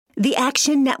The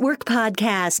Action Network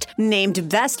Podcast, named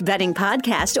Best Betting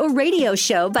Podcast or Radio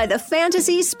Show by the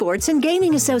Fantasy Sports and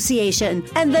Gaming Association,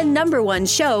 and the #1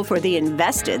 show for the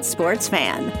invested sports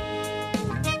fan. All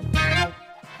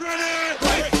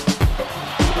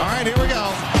right, here we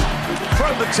go.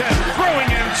 From the 10,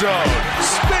 throwing end zone.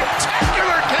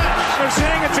 Spectacular catch. They're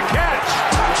saying it's a catch.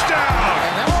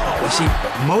 Touchdown. You see,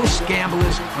 most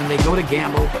gamblers, when they go to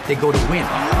gamble, they go to win.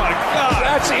 Oh my God,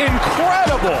 that's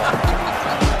incredible.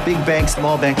 Big bank,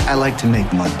 small bank, I like to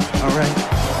make money. All right.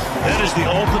 That is the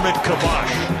ultimate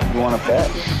kibosh. You want to bet?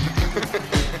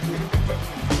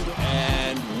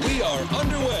 And we are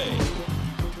underway.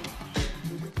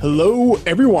 Hello,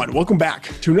 everyone. Welcome back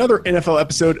to another NFL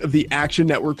episode of the Action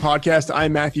Network Podcast.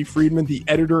 I'm Matthew Friedman, the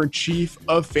editor-in-chief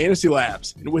of Fantasy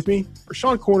Labs. And with me are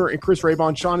Sean Corner and Chris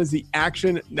Raybon. Sean is the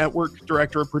Action Network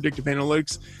Director of Predictive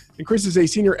Analytics, and Chris is a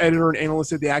senior editor and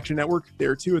analyst at the Action Network. They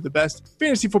are two of the best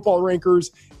fantasy football rankers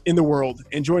in the world.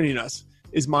 And joining us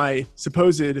is my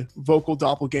supposed vocal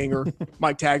doppelganger,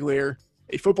 Mike Tagliere,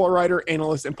 a football writer,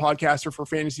 analyst, and podcaster for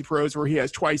Fantasy Pros, where he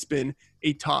has twice been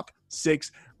a top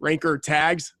 6 ranker.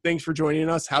 Tags, thanks for joining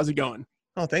us. How's it going?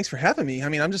 Oh, thanks for having me. I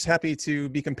mean, I'm just happy to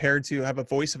be compared to have a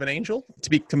voice of an angel, to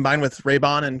be combined with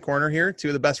Raybon and Corner here, two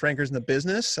of the best rankers in the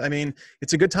business. I mean,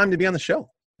 it's a good time to be on the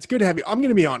show. It's good to have you. I'm going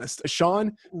to be honest.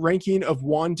 Sean, ranking of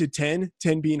 1 to 10,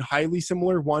 10 being highly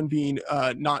similar, 1 being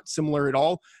not similar at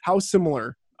all. How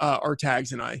similar are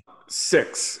Tags and I?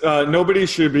 6. Nobody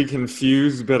should be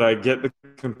confused, but I get the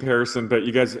comparison. But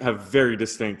you guys have very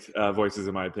distinct voices,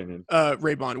 in my opinion.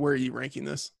 Raybon, where are you ranking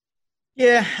this?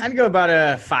 Yeah, I'd go about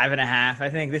a 5.5. I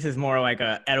think this is more like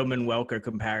a Edelman-Welker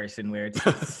comparison, where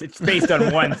it's based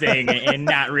on one thing and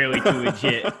not really too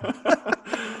legit.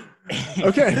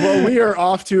 Okay, well, we are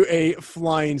off to a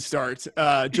flying start.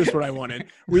 Just what I wanted.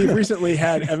 We've recently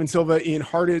had Evan Silva, Ian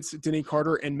Harditz, Denny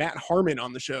Carter, and Matt Harmon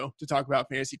on the show to talk about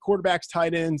fantasy quarterbacks,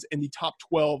 tight ends, and the top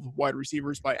 12 wide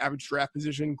receivers by average draft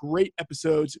position. Great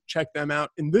episodes. Check them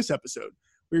out. In this episode,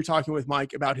 we were talking with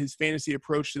Mike about his fantasy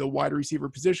approach to the wide receiver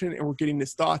position, and we're getting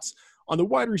his thoughts on the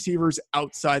wide receivers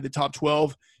outside the top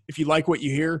 12. If you like what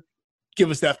you hear, give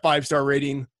us that 5-star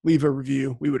rating, leave a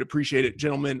review. We would appreciate it.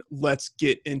 Gentlemen, let's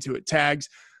get into it. Tags,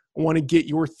 I want to get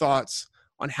your thoughts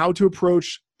on how to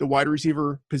approach the wide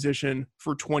receiver position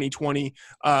for 2020.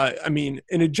 I mean,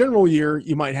 in a general year,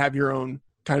 you might have your own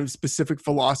kind of specific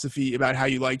philosophy about how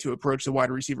you like to approach the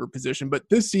wide receiver position, but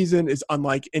this season is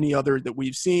unlike any other that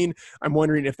we've seen. I'm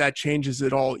wondering if that changes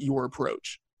at all your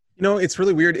approach. You know, it's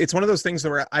really weird. It's one of those things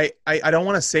where I don't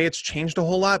want to say it's changed a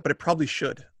whole lot, but it probably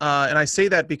should. And I say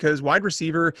that because wide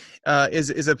receiver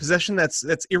is a position that's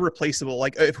irreplaceable.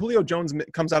 Like if Julio Jones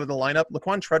comes out of the lineup,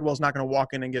 Laquan Treadwell's not going to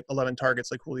walk in and get 11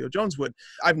 targets like Julio Jones would.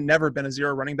 I've never been a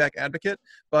zero running back advocate,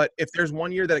 but if there's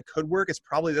one year that it could work, it's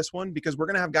probably this one, because we're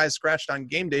going to have guys scratched on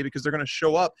game day because they're going to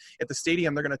show up at the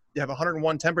stadium. They're going to have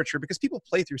 101 temperature because people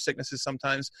play through sicknesses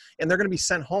sometimes, and they're going to be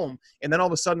sent home. And then all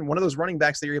of a sudden, one of those running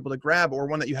backs that you're able to grab, or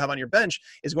one that you have on your bench,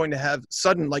 is going to have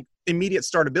sudden, like, immediate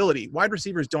startability. Wide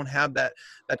receivers don't have that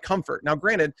comfort. Now,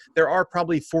 granted, there are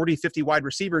probably 40, 50 wide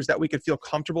receivers that we could feel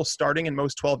comfortable starting in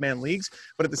most 12-man leagues,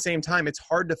 but at the same time, it's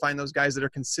hard to find those guys that are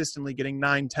consistently getting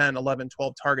 9, 10, 11,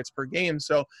 12 targets per game.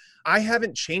 So I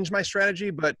haven't changed my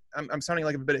strategy, but I'm sounding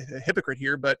like a bit of a hypocrite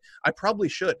here, but I probably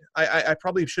should. I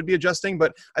probably should be adjusting,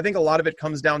 but I think a lot of it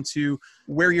comes down to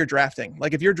where you're drafting.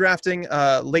 Like if you're drafting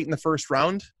late in the first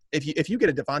round, if you get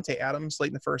a Devontae Adams late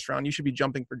in the first round, you should be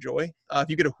jumping for joy. If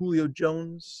you get a Julio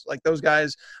Jones, like those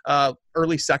guys,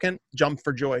 early second, jump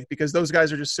for joy, because those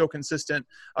guys are just so consistent.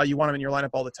 You want them in your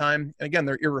lineup all the time. And again,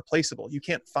 they're irreplaceable. You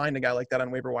can't find a guy like that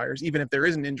on waiver wires, even if there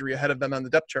is an injury ahead of them on the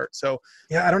depth chart. So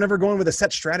yeah, I don't ever go in with a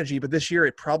set strategy, but this year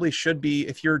it probably should be,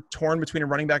 if you're torn between a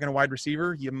running back and a wide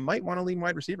receiver, you might want to lean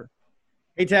wide receiver.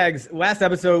 Hey, Tags, last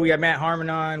episode we had Matt Harmon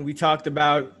on. We talked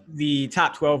about the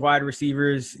top 12 wide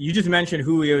receivers. You just mentioned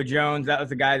Julio Jones. That was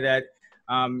the guy that,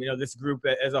 this group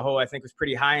as a whole, I think, was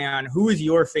pretty high on. Who is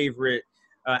your favorite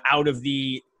out of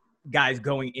the guys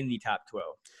going in the top 12?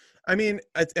 I mean,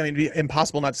 it'd be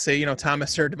impossible not to say,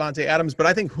 Thomas or Devontae Adams, but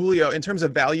I think Julio, in terms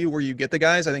of value where you get the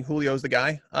guys, I think Julio's the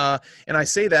guy. And I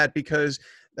say that because,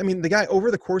 I mean, the guy over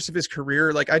the course of his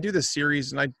career, like I do this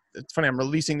series and it's funny, I'm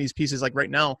releasing these pieces like right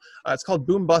now. It's called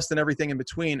Boom, Bust, and Everything in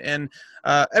Between. And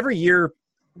every year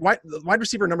wide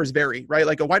receiver numbers vary, right?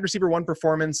 Like a wide receiver one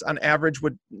performance on average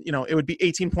would, it would be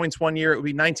 18 points one year. It would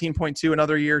be 19.2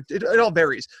 another year. It all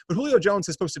varies. But Julio Jones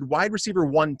has posted wide receiver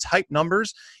one type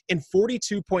numbers in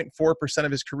 42.4%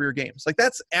 of his career games. Like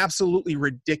that's absolutely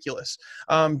ridiculous.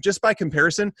 Just by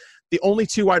comparison, the only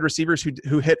two wide receivers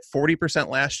who hit 40%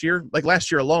 last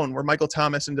year alone, were Michael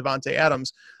Thomas and Devontae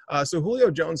Adams. So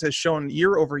Julio Jones has shown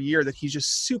year over year that he's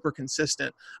just super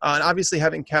consistent. And obviously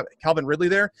having Calvin Ridley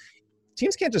there,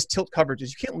 teams can't just tilt coverages.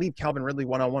 You can't leave Calvin Ridley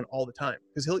one-on-one all the time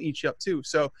because he'll eat you up too.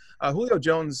 So Julio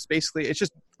Jones, basically, it's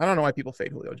just, I don't know why people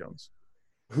fade Julio Jones.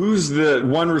 Who's the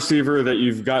one receiver that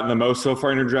you've gotten the most so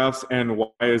far in your drafts, and why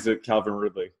is it Calvin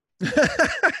Ridley?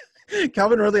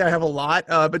 Calvin Ridley, I have a lot,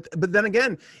 but then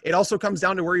again, it also comes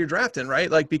down to where you're drafting,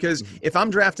 right? Like, because if I'm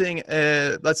drafting,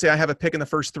 let's say I have a pick in the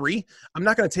first 3, I'm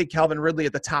not going to take Calvin Ridley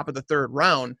at the top of the 3rd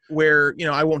round where,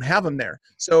 I won't have him there.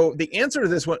 So the answer to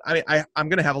this one, I'm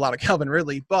going to have a lot of Calvin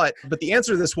Ridley, but the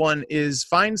answer to this one is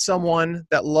find someone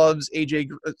that loves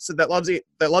that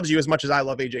loves you as much as I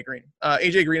love AJ Green.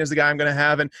 AJ Green is the guy I'm going to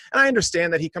have. And I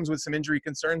understand that he comes with some injury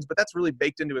concerns, but that's really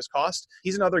baked into his cost.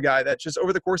 He's another guy that just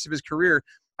over the course of his career,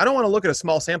 I don't want to look at a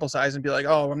small sample size and be like,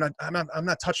 oh, I'm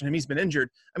not touching him. He's been injured.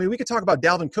 I mean, we could talk about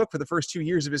Dalvin Cook for the first 2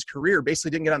 years of his career,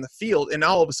 basically didn't get on the field. And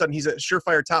now all of a sudden he's a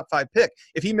surefire top 5 pick.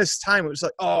 If he missed time, it was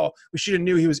like, oh, we should have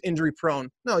knew he was injury prone.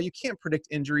 No, you can't predict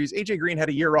injuries. AJ Green had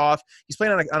a year off. He's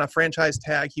playing on a franchise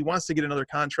tag. He wants to get another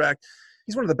contract.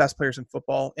 He's one of the best players in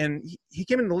football. And he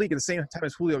came into the league at the same time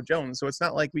as Julio Jones. So it's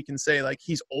not like we can say like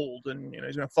he's old and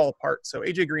he's going to fall apart. So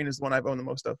AJ Green is the one I've owned the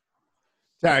most of.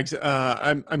 Tags,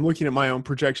 I'm looking at my own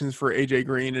projections for AJ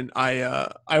Green, and I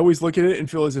always look at it and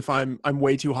feel as if I'm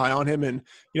way too high on him, and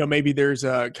maybe there's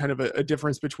a kind of a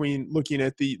difference between looking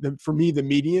at the for me the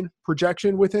median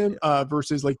projection with him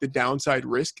versus like the downside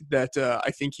risk that I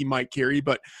think he might carry.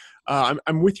 But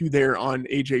I'm with you there on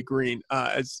AJ Green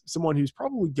as someone who's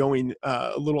probably going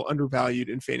a little undervalued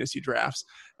in fantasy drafts.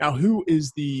 Now, who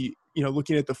is the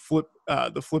looking at the flip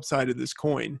side of this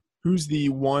coin? Who's the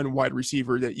one wide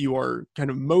receiver that you are kind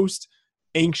of most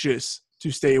anxious to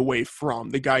stay away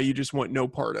from, the guy you just want no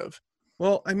part of?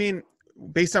 Well, I mean,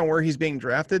 based on where he's being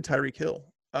drafted, Tyreek Hill.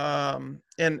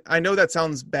 And I know that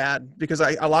sounds bad because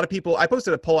a lot of people, I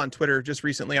posted a poll on Twitter just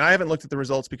recently, and I haven't looked at the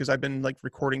results because I've been like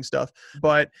recording stuff,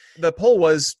 but the poll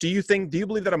was, do you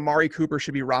believe that Amari Cooper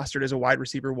should be rostered as a wide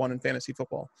receiver 1 in fantasy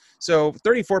football? So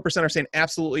 34% are saying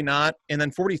absolutely not. And then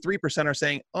 43% are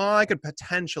saying, oh, I could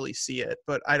potentially see it,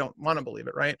 but I don't want to believe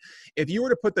it. Right. If you were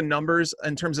to put the numbers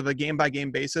in terms of a game by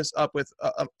game basis up with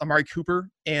Amari Cooper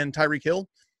and Tyreek Hill,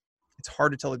 it's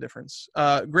hard to tell the difference.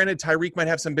 Granted, Tyreek might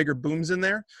have some bigger booms in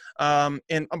there,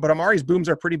 but Amari's booms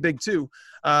are pretty big too.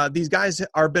 These guys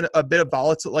are been a bit of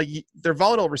volatile, like they're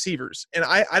volatile receivers, and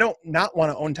I don't not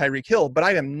want to own Tyreek Hill, but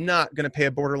I am not going to pay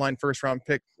a borderline first round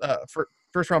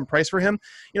price for him.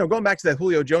 Going back to that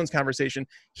Julio Jones conversation,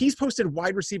 he's posted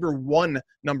wide receiver 1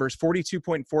 numbers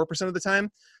 42.4% of the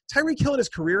time. Tyreek Hill in his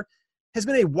career has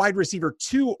been a wide receiver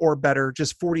 2 or better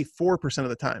just 44% of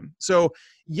the time. So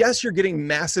yes, you're getting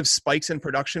massive spikes in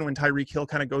production when Tyreek Hill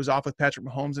kind of goes off with Patrick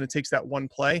Mahomes and it takes that one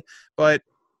play, but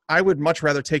I would much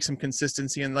rather take some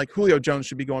consistency, and like Julio Jones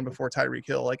should be going before Tyreek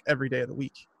Hill like every day of the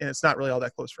week. And it's not really all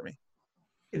that close for me.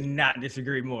 Not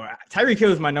disagree more. Tyreek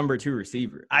Hill is my number 2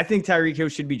 receiver. I think Tyreek Hill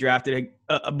should be drafted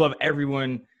above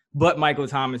everyone but Michael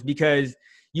Thomas because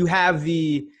you have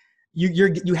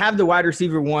you have the wide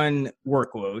receiver 1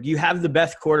 workload. You have the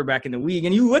best quarterback in the league.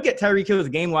 And you look at Tyreek Hill's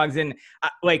game logs and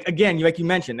again, like you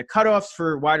mentioned, the cutoffs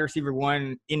for wide receiver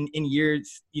 1 in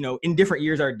years, in different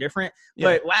years are different. Yeah.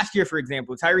 But last year, for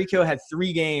example, Tyreek Hill had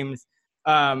 3 games,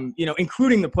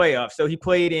 including the playoffs. So he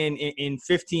played in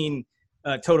 15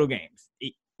 total games.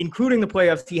 Including the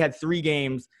playoffs, he had 3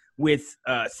 games with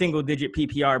single digit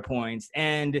PPR points.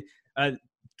 And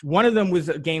one of them was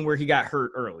a game where he got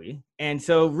hurt early. And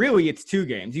so really it's 2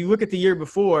 games. You look at the year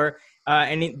before,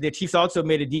 the Chiefs also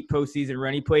made a deep postseason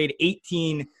run. He played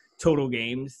 18 total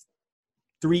games,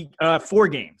 4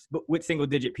 games, but with single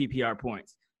digit PPR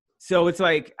points. So it's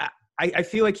like, I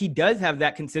feel like he does have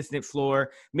that consistent floor.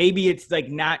 Maybe it's like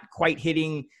not quite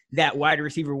hitting that wide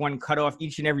receiver 1 cutoff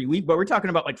each and every week, but we're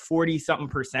talking about like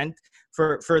 40-something%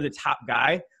 for the top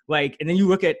guy. And then you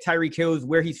look at Tyreek Hill's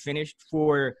where he's finished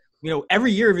for,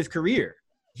 every year of his career,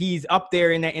 he's up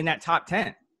there in that top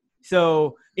 10.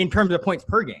 So in terms of points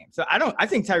per game. So I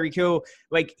think Tyreek Hill,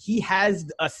 he has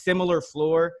a similar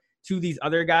floor to these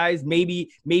other guys. Maybe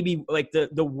like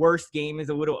the worst game is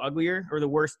a little uglier or the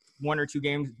worst 1 or 2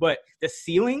 games, but the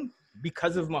ceiling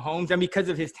because of Mahomes and because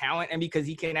of his talent and because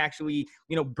he can actually,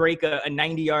 break a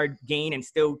 90-yard gain and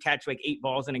still catch like 8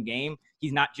 balls in a game.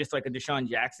 He's not just like a Deshaun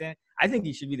Jackson. I think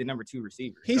he should be the number 2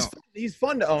 receiver. He's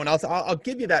fun to own. I'll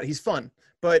give you that. He's fun.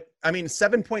 But I mean,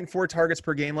 7.4 targets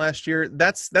per game last year.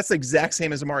 That's the exact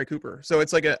same as Amari Cooper. So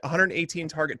it's like a 118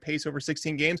 target pace over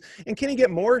 16 games. And can he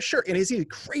get more? Sure. And is he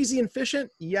crazy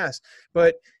efficient? Yes.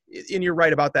 But you're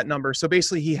right about that number. So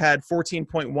basically he had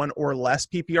 14.1 or less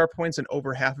PPR points in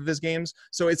over half of his games.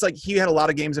 So it's like he had a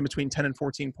lot of games in between 10 and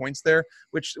 14 points there,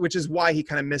 which is why he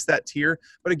kind of missed that tier.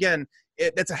 But again,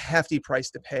 that's a hefty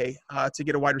price to pay to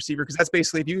get a wide receiver, because that's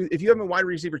basically if you have a wide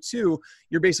receiver 2,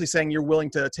 you're basically saying you're willing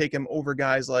to take him over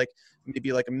guys like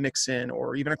maybe like a Mixon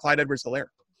or even a Clyde Edwards-Helaire.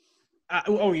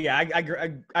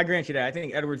 I grant you that. I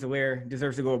think Edwards-Helaire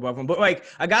deserves to go above him. But like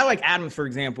a guy like Adams, for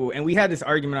example, and we had this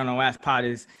argument on the last pod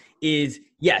is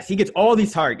yes, he gets all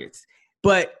these targets,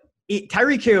 but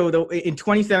Tyreek Hill though in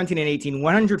 2017 and 18,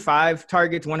 105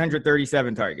 targets,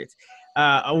 137 targets.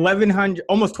 1,100,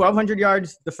 almost 1,200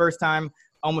 yards the first time,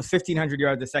 almost 1,500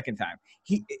 yards the second time.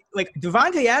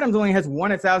 Devontae Adams only has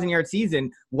 1,000-yard season.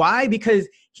 Why? Because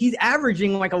he's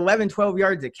averaging like 11, 12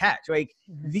 yards a catch.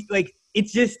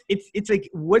 It's like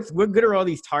what good are all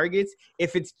these targets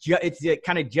if it's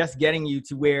kind of just getting you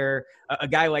to where a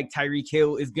guy like Tyreek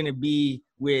Hill is going to be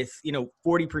with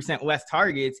 40% less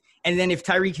targets. And then if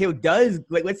Tyreek Hill does,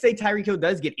 let's say Tyreek Hill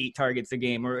does get 8 targets a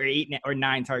game or 8 or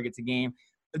 9 targets a game,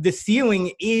 the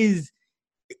ceiling is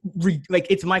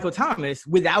it's Michael Thomas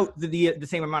without the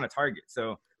same amount of targets.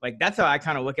 So that's how I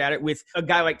kind of look at it with a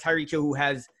guy like Tyreek Hill who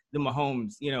has the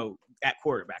Mahomes, at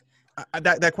quarterback.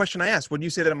 That question I asked, would you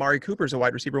say that Amari Cooper is a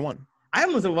wide receiver 1? I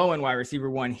was a low-end wide receiver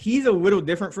 1. He's a little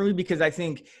different for me because I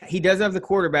think he does have the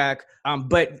quarterback.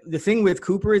 But the thing with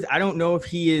Cooper is I don't know if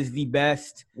he is the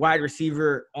best wide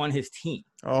receiver on his team.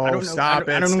 Oh, I don't know, stop it.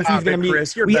 I don't know if he's going to be.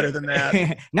 Chris, you're better than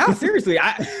that. No, seriously.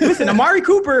 Listen, Amari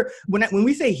Cooper, when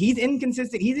we say he's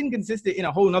inconsistent in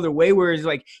a whole nother way, whereas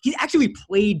he's actually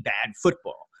played bad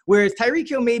football. Whereas Tyreek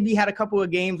Hill maybe had a couple of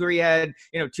games where he had,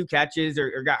 2 catches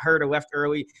or got hurt or left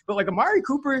early. But Amari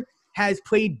Cooper has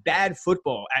played bad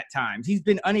football at times. He's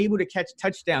been unable to catch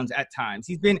touchdowns at times.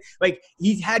 He's been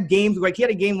he's had games he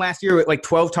had a game last year with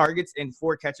 12 targets and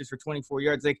 4 catches for 24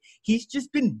 yards. He's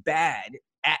just been bad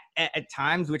at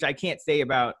times, which I can't say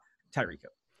about Tyreek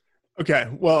Hill. Okay,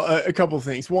 well, a couple of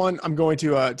things. One, I'm going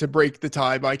to break the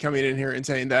tie by coming in here and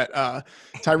saying that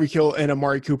Tyreek Hill and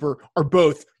Amari Cooper are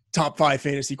both top 5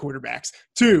 fantasy quarterbacks.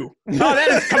 2. Oh, that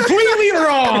is completely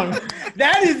wrong.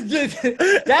 That was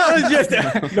just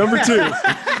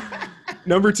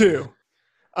Number two.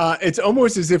 It's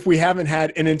almost as if we haven't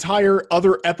had an entire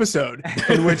other episode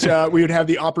in which we would have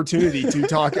the opportunity to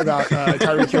talk about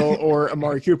Tyreek Hill or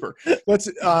Amari Cooper. Let's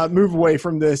move away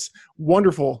from this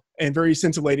wonderful and very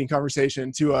scintillating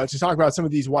conversation to talk about some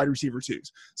of these wide receiver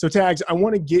 2s. So, Tags, I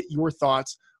want to get your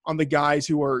thoughts on the guys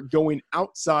who are going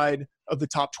outside of the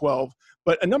top 12.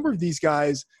 But a number of these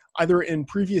guys, either in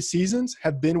previous seasons,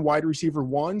 have been wide receiver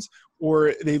 1s,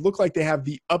 or they look like they have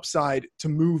the upside to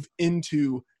move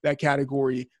into that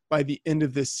category by the end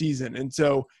of this season. And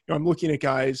so I'm looking at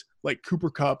guys like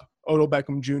Cooper Kupp, Odell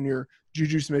Beckham Jr.,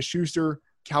 Juju Smith-Schuster,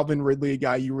 Calvin Ridley, a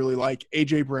guy you really like,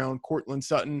 A.J. Brown, Cortland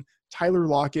Sutton, Tyler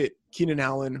Lockett, Keenan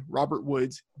Allen, Robert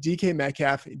Woods, DK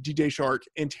Metcalf, DJ Chark,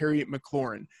 and Terry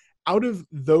McLaurin. Out of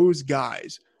those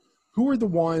guys, who are the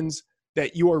ones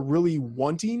that you are really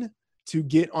wanting to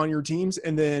get on your teams?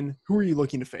 And then who are you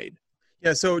looking to fade?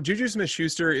 Yeah, so Juju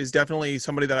Smith-Schuster is definitely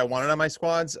somebody that I wanted on my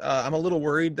squads. I'm a little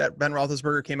worried that Ben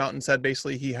Roethlisberger came out and said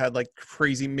basically he had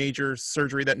crazy major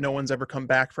surgery that no one's ever come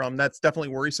back from. That's definitely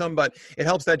worrisome, but it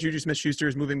helps that Juju Smith-Schuster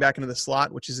is moving back into the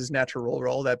slot, which is his natural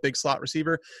role, that big slot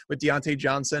receiver, with Deontay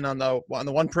Johnson on the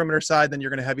one perimeter side. Then you're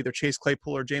going to have either Chase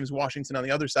Claypool or James Washington on the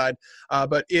other side.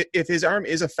 But if his arm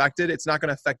is affected, it's not going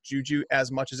to affect Juju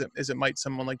as much as it might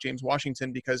someone like James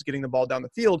Washington, because getting the ball down the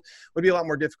field would be a lot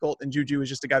more difficult, and Juju is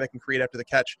just a guy that can create after the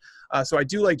catch. So I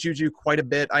do like Juju quite a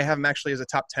bit. I have him actually as a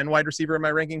top 10 wide receiver in my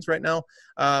rankings right now.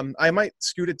 I might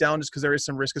scoot it down just because there is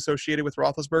some risk associated with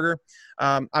Roethlisberger.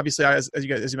 Obviously, as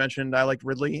you mentioned, I liked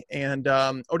Ridley and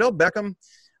Odell Beckham.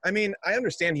 I mean, I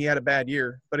understand he had a bad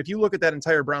year, but if you look at that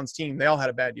entire Browns team, they all had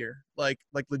a bad year. Like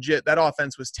legit, that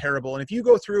offense was terrible. And if you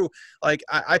go through,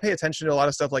 I pay attention to a lot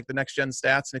of stuff like the next gen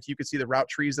stats, and if you could see the route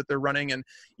trees that they're running, and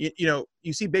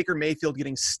you see Baker Mayfield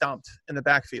getting stumped in the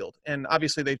backfield, and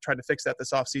obviously they've tried to fix that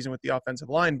this offseason with the offensive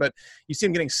line, but you see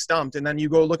him getting stumped, and then you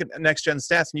go look at next gen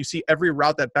stats, and you see every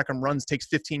route that Beckham runs takes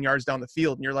 15 yards down the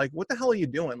field, and you're like, what the hell are you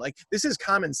doing? This is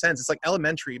common sense. It's like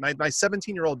elementary. My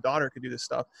 17-year-old daughter could do this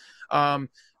stuff.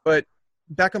 But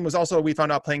Beckham was also, we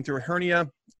found out, playing through a hernia,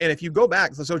 And if you go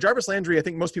back, so Jarvis Landry, I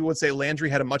think most people would say Landry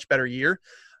had a much better year.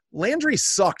 Landry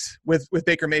sucked with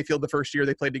Baker Mayfield the first year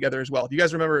they played together as well. If you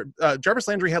guys remember, Jarvis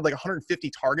Landry had like 150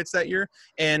 targets that year,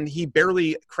 and he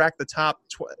barely cracked the top.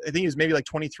 I think he was maybe like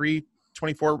 23,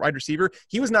 24 wide receiver.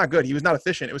 He was not good. He was not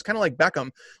efficient. It was kind of like Beckham.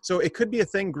 So it could be a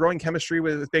thing, growing chemistry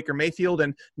with Baker Mayfield,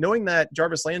 and knowing that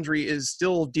Jarvis Landry is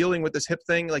still dealing with this hip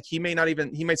thing. Like he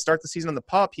might start the season on the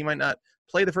pup. He might not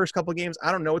play the first couple of games.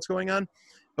 I don't know what's going on,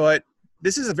 but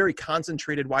this is a very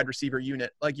concentrated wide receiver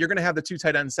unit. Like you're going to have the 2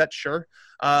 tight end set, sure.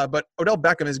 But Odell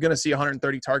Beckham is going to see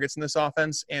 130 targets in this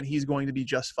offense, and he's going to be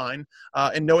just fine.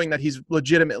 And knowing that he's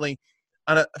legitimately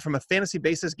from a fantasy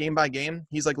basis, game by game,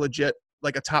 he's like legit,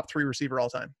 like a top 3 receiver all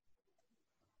time.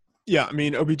 Yeah. I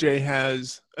mean, OBJ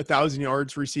has 1,000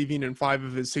 yards receiving in 5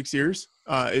 of his 6 years.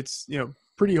 It's,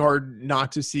 pretty hard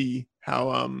not to see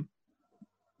how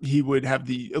he would have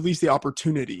at least the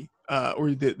opportunity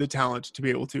or the talent to be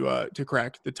able to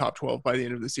crack the top 12 by the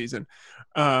end of the season.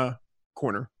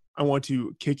 Corner, I want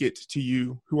to kick it to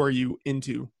you. Who are you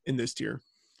into in this tier?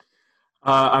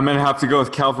 I'm going to have to go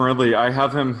with Calvin Ridley. I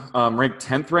have him ranked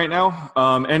 10th right now.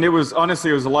 And it was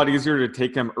a lot easier to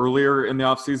take him earlier in the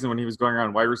offseason when he was going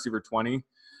around wide receiver 20.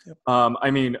 Yep.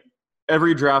 I mean,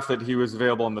 every draft that he was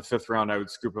available in the 5th round, I would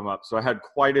scoop him up. So I had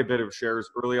quite a bit of shares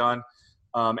early on.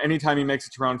 Anytime he makes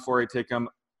it to round 4, I take him.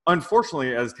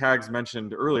 Unfortunately, as Tags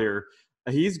mentioned earlier,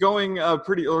 he's going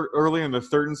pretty early in the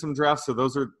 3rd in some drafts. So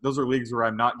those are leagues where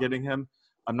I'm not getting him.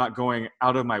 I'm not going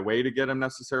out of my way to get him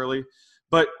necessarily.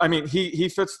 But, I mean, he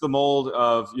fits the mold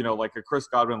of, like a Chris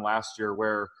Godwin last year,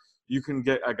 where you can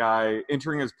get a guy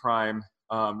entering his prime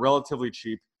relatively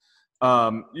cheap.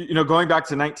 Going back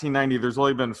to 1990, there's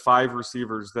only been 5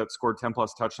 receivers that scored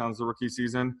 10-plus touchdowns the rookie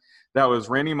season. That was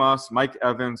Randy Moss, Mike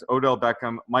Evans, Odell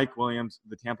Beckham, Mike Williams,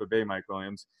 the Tampa Bay Mike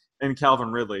Williams, and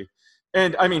Calvin Ridley.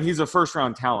 And, I mean, he's a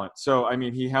first-round talent. So, I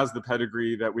mean, he has the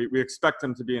pedigree that we expect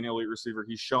him to be an elite receiver.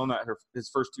 He's shown that his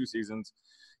first 2 seasons.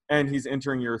 And he's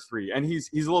entering year 3. And he's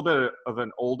a little bit of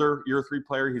an older year 3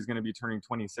 player. He's going to be turning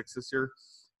 26 this year.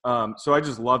 So I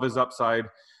just love his upside.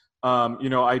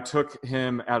 I took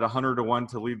him at 100-1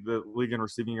 to lead the league in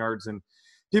receiving yards. And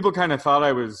people kind of thought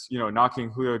I was,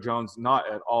 knocking Julio Jones.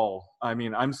 Not at all. I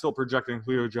mean, I'm still projecting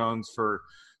Julio Jones for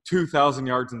 2,000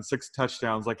 yards and 6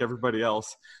 touchdowns like everybody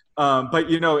else. But,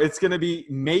 it's going to be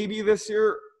maybe this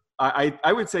year.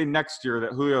 I would say next year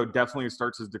that Julio definitely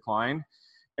starts his decline.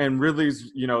 And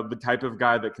Ridley's, the type of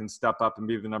guy that can step up and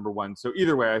be the number 1. So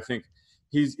either way, I think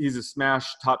he's a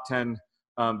smash top 10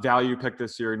 value pick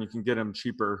this year, and you can get him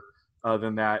cheaper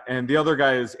than that. And the other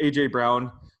guy is A.J.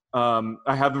 Brown.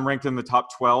 I have him ranked in the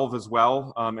top 12 as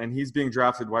well, and he's being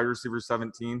drafted wide receiver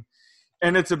 17.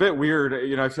 And it's a bit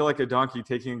weird. I feel like a donkey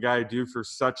taking a guy due for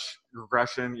such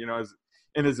regression,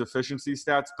 in his efficiency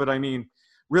stats. But, I mean,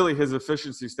 really his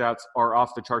efficiency stats are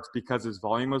off the charts because his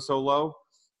volume was so low.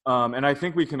 And I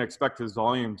think we can expect his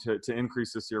volume to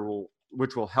increase this year,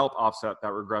 which will help offset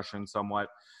that regression somewhat.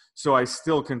 So I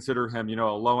still consider him,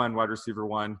 a low-end wide receiver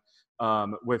 1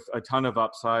 with a ton of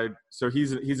upside. So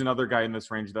he's another guy in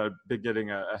this range that I've been getting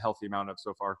a healthy amount of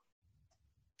so far.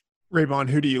 Raybon,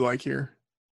 who do you like here?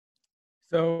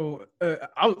 So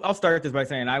I'll start this by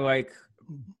saying I like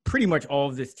pretty much all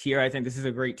of this tier. I think this is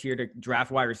a great tier to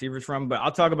draft wide receivers from, but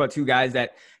I'll talk about 2 guys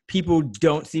that people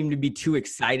don't seem to be too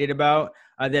excited about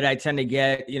that I tend to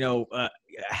get,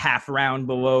 half round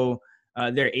below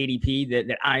their ADP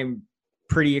that I'm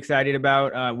pretty excited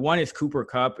about. One is Cooper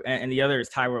Kupp and the other is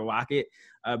Tyler Lockett.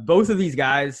 Both of these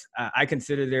guys, I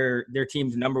consider their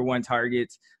team's number 1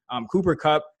 targets. Cooper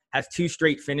Kupp has 2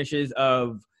 straight finishes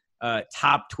of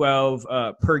top 12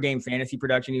 per game fantasy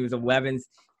production. He was 11th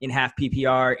in half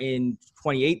PPR in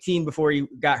 2018 before he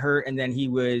got hurt, and then he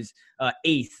was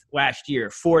 8th last year,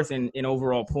 4th in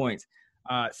overall points.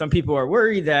 Some people are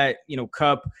worried that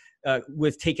Kupp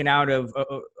was taken out of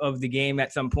the game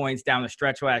at some points down the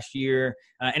stretch last year,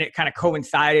 and it kind of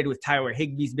coincided with Tyler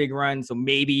Higbee's big run. So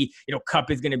maybe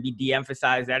Kupp is going to be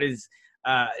de-emphasized.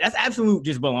 That's absolute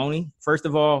just baloney. First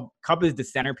of all, Kupp is the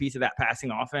centerpiece of that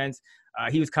passing offense.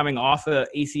 He was coming off a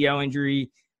ACL injury.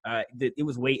 It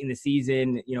was late in the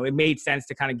season. It made sense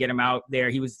to kind of get him out there.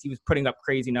 He was putting up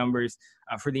crazy numbers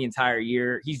for the entire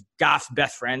year. He's Goff's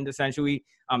best friend, essentially.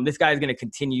 This guy is going to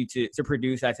continue to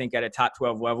produce, I think, at a top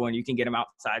 12 level, and you can get him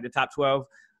outside the top 12.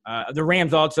 The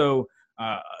Rams also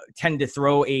tend to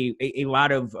throw a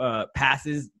lot of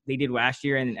passes. They did last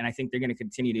year, and I think they're going to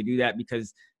continue to do that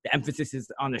because the emphasis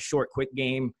is on the short, quick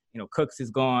game. Cooks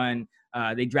is gone.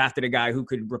 They drafted a guy who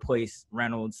could replace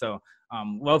Reynolds. So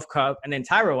love Kupp. And then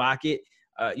Tyler Lockett,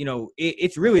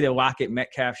 it's really the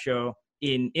Lockett-Metcalf show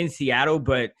in Seattle,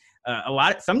 but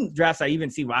Some drafts I even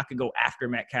see Lockett go after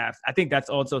Metcalf. I think that's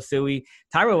also silly.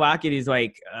 Tyler Lockett is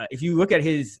like, if you look at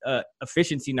his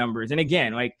efficiency numbers, and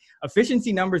again, like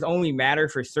efficiency numbers only matter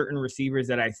for certain receivers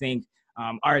that I think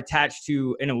are attached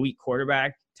to an elite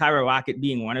quarterback, Tyler Lockett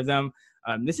being one of them.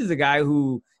 This is a guy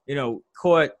who,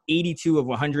 caught 82 of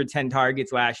 110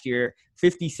 targets last year,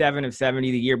 57 of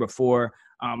 70 the year before.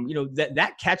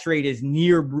 That catch rate is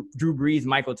near Drew Brees,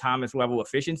 Michael Thomas level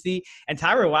efficiency. And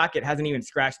Tyler Lockett hasn't even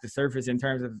scratched the surface in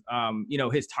terms of,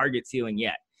 his target ceiling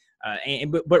yet.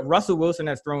 But Russell Wilson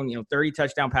has thrown, 30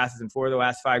 touchdown passes in 4 of the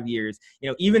last 5 years.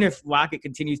 Even if Lockett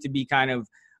continues to be kind of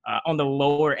on the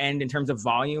lower end in terms of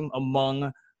volume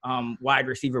among wide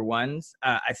receiver ones,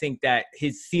 I think that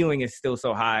his ceiling is still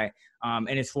so high, and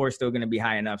his floor is still going to be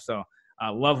high enough. So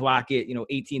love Lockett,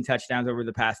 18 touchdowns over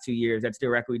the past 2 years. That's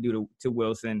directly due to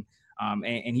Wilson.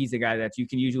 And he's the guy that you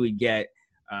can usually get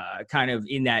kind of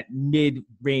in that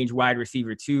mid-range wide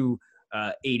receiver 2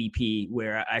 ADP,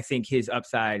 where I think his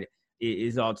upside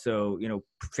is also,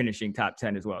 finishing top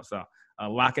 10 as well. So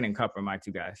Lockett and Kupp are my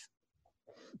 2 guys.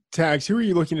 Tags, who are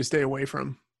you looking to stay away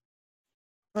from?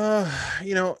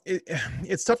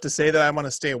 It's tough to say that I want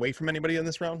to stay away from anybody in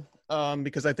this round,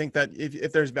 because I think that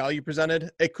if there's value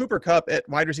presented, a Cooper Kupp at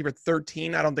wide receiver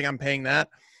 13, I don't think I'm paying that.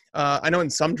 I know in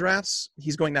some drafts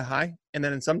he's going that high, and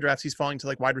then in some drafts he's falling to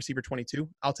like wide receiver 22.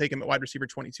 I'll take him at wide receiver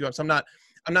 22. So I'm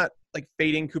not like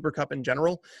fading Cooper Kupp in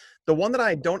general. The one that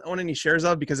I don't own any shares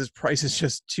of because his price is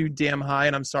just too damn high,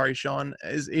 and I'm sorry, Sean,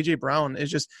 is AJ Brown.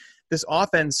 Is just this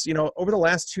offense, over the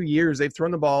last 2 years, they've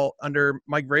thrown the ball under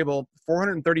Mike Vrabel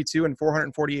 432 and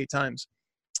 448 times.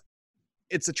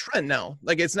 It's a trend now.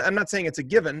 Like I'm not saying it's a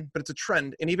given, but it's a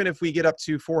trend. And even if we get up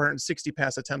to 460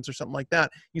 pass attempts or something like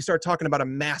that, you start talking about a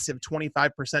massive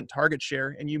 25% target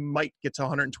share, and you might get to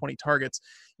 120 targets.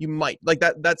 You might like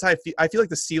that. That's how I feel like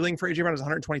the ceiling for AJ Brown is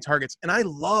 120 targets. And I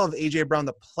love AJ Brown,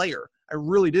 the player. I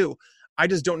really do. I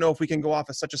just don't know if we can go off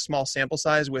of such a small sample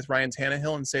size with Ryan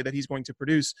Tannehill and say that he's going to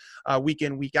produce week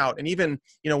in, week out. And even,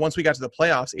 once we got to the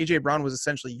playoffs, AJ Brown was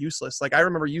essentially useless. Like I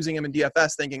remember using him in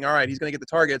DFS thinking, all right, he's going to get the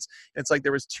targets. And it's like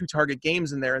there was 2 target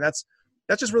games in there. And that's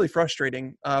just really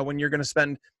frustrating when you're going to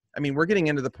spend, we're getting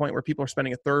into the point where people are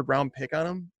spending a 3rd round pick on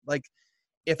him. Like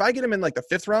if I get him in like the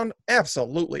 5th round,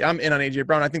 absolutely. I'm in on AJ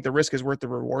Brown. I think the risk is worth the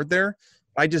reward there.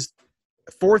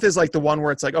 4th is like the one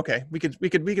where it's like, okay, we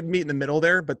could meet in the middle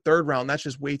there, but 3rd round, that's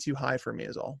just way too high for me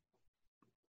is all.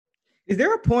 Is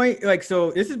there a point, like,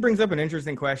 so this brings up an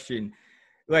interesting question.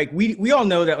 Like we all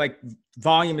know that like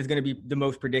volume is going to be the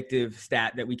most predictive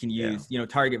stat that we can use,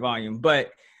 target volume. But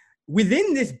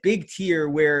within this big tier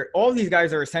where all these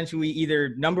guys are essentially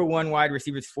either number 1 wide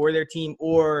receivers for their team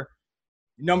or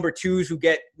number 2s who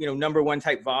get, number 1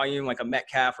 type volume, like a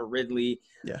Metcalf or Ridley.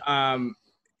 Yeah.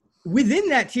 Within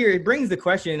that tier, it brings the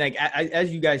question, like,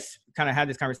 as you guys kind of had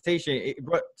this conversation, it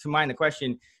brought to mind the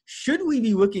question, should we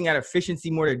be looking at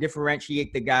efficiency more to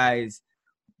differentiate the guys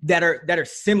that are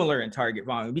similar in target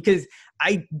volume? Because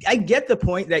I get the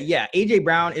point that, yeah, AJ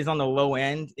Brown is on the low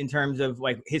end in terms of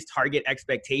like his target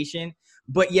expectation,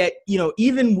 but yet,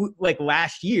 even like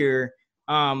last year,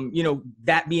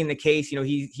 that being the case,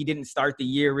 he didn't start the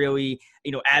year really,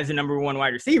 as a number 1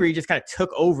 wide receiver. He just kind of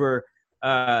took over,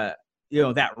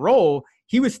 that role.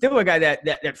 He was still a guy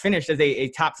that finished as a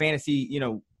top fantasy,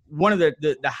 one of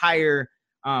the higher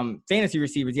fantasy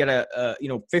receivers. He had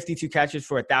 52 catches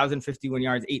for 1,051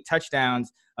 yards, 8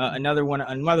 touchdowns, another one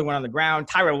on the ground.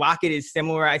 Tyler Lockett is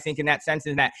similar, I think, in that sense,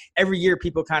 in that every year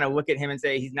people kind of look at him and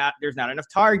say there's not enough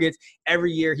targets.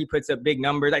 Every year he puts up big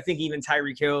numbers. I think even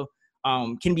Tyreek Hill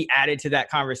can be added to that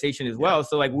conversation as well.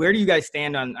 So like, where do you guys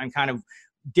stand on kind of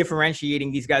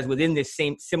differentiating these guys within this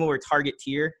similar target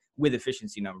tier with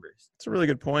efficiency numbers? It's a really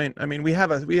good point.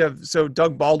 So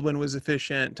Doug Baldwin was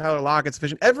efficient. Tyler Lockett's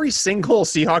efficient. Every single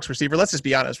Seahawks receiver, let's just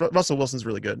be honest, Russell Wilson's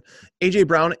really good. AJ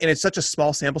Brown, and it's such a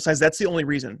small sample size. That's the only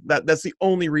reason that's the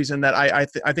only reason that I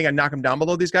think I knock him down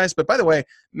below these guys. But by the way,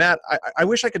 Matt, I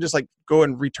wish I could just like go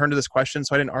and return to this question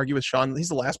so I didn't argue with Sean. He's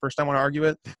the last person I want to argue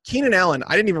with. Keenan Allen,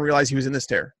 I didn't even realize he was in this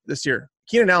tier this year.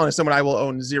 Keenan Allen is someone I will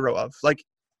own 0 of. Like,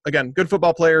 again, good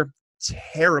football player.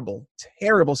 Terrible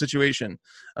situation.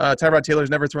 Tyrod Taylor's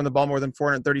never thrown the ball more than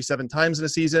 437 times in a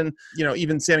season.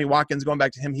 Even Sammy Watkins, going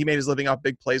back to him, he made his living off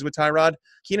big plays with Tyrod.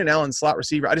 Keenan Allen, slot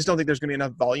receiver. I just don't think there's going to be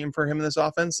enough volume for him in this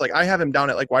offense. Like I have him down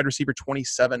at like wide receiver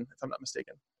 27, if I'm not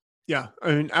mistaken. Yeah,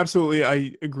 absolutely.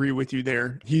 I agree with you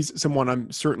there. He's someone I'm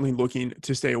certainly looking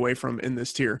to stay away from in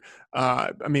this tier.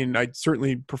 I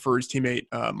certainly prefer his teammate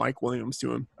Mike Williams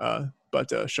to him.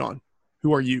 But Sean,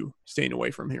 who are you staying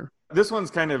away from here? This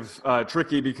one's kind of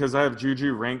tricky because I have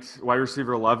Juju ranked wide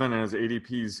receiver 11 and his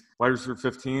ADP's wide receiver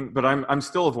 15, but I'm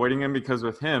still avoiding him because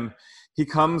with him, he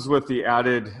comes with the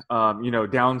added,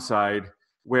 downside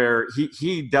where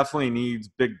he definitely needs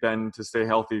Big Ben to stay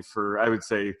healthy for, I would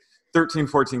say, 13,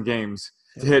 14 games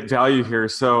to hit value here.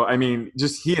 So, I mean,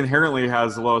 just he inherently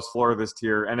has the lowest floor of this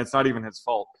tier, and it's not even his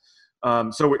fault.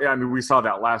 We saw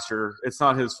that last year. It's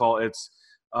not his fault. It's,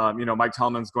 Mike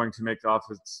Tomlin's going to make the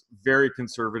offense very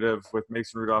conservative with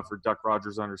Mason Rudolph or Duck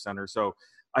Rodgers under center. So,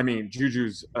 I mean,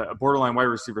 Juju's a borderline wide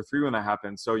receiver 3 when that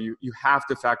happens. So you have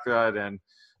to factor that in.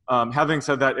 Having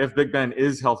said that, if Big Ben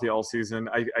is healthy all season,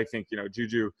 I think,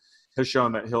 Juju has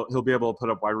shown that he'll be able to put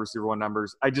up wide receiver 1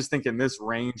 numbers. I just think in this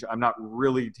range, I'm not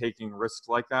really taking risks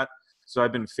like that. So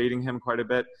I've been fading him quite a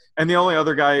bit. And the only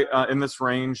other guy in this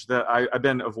range that I've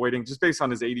been avoiding just based on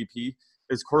his ADP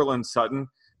is Courtland Sutton.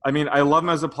 I mean, I love him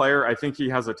as a player. I think he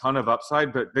has a ton of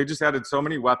upside, but they just added so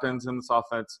many weapons in this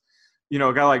offense. A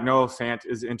guy like Noah Fant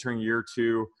is entering year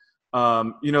 2.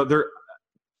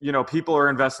 People are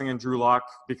investing in Drew Lock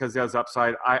because he has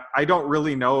upside. I don't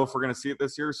really know if we're going to see it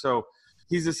this year. So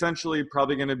he's essentially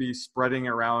probably going to be spreading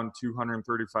around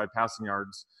 235 passing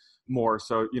yards more.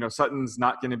 So, Sutton's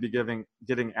not going to be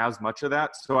getting as much of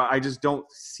that. So I just don't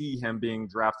see him being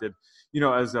drafted,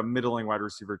 as a middling wide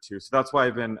receiver 2. So that's why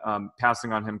I've been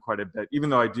passing on him quite a bit, even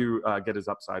though I do get his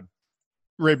upside.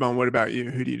 Raybon, what about you?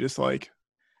 Who do you dislike?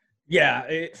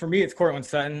 Yeah, for me, it's Courtland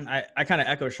Sutton. I kind of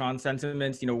echo Sean's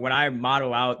sentiments. When I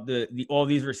model out all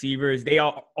these receivers, they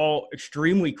are all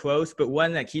extremely close, but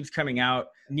one that keeps coming out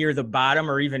near the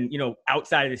bottom or even,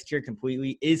 outside of this tier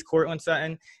completely is Courtland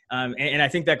Sutton. And I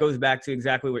think that goes back to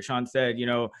exactly what Sean said.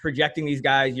 Projecting these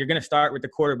guys, you're going to start with the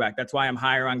quarterback. That's why I'm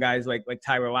higher on guys like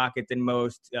Tyler Lockett than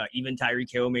most, even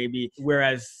Tyreek Hill maybe.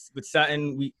 Whereas with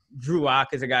Sutton, Drew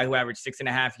Lock is a guy who averaged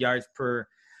 6.5 yards per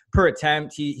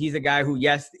attempt. He's a guy who,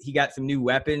 yes, he got some new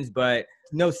weapons, but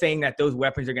no saying that those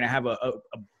weapons are going to have a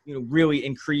really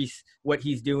increase what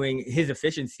he's doing, his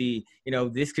efficiency.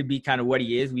 This could be kind of what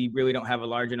he is. We really don't have a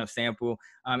large enough sample.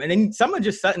 And then some of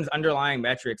just Sutton's underlying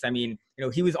metrics. I mean,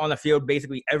 he was on the field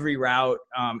basically every route,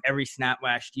 every snap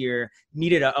last year,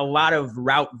 needed a lot of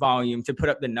route volume to put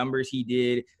up the numbers he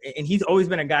did. And he's always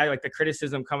been a guy, like the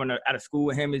criticism coming out of school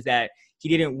with him is that he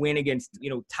didn't win against,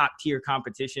 top tier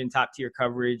competition, top tier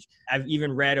coverage. I've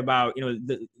even read about,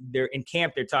 they're in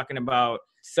camp, they're talking about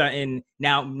Sutton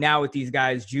now with these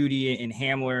guys, Judy and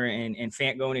Hamler and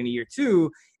Fant going into year 2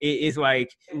 is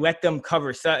like, let them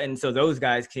cover Sutton so those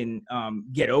guys can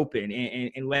get open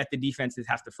and let the defenses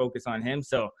have to focus on him.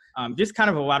 So just kind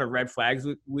of a lot of red flags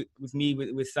with me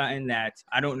with Sutton that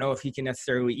I don't know if he can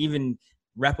necessarily even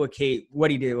replicate what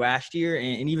he did last year.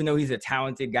 And even though he's a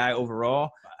talented guy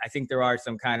overall, I think there are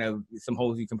some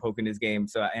holes you can poke in his game.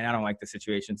 So, and I don't like the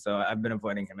situation. So I've been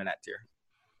avoiding him in that tier.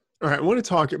 All right, I want to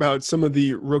talk about some of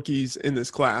the rookies in this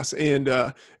class, and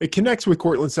it connects with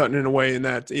Courtland Sutton in a way in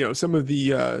that, some of the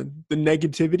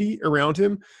negativity around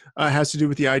him has to do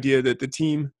with the idea that the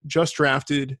team just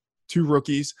drafted 2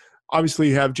 rookies. Obviously,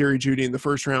 you have Jerry Jeudy in the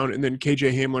first round, and then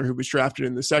KJ Hamler, who was drafted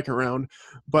in the second round.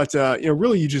 But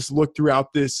really, you just look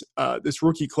throughout this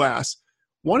rookie class.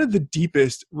 One of the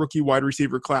deepest rookie wide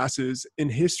receiver classes in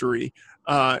history,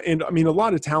 and I mean a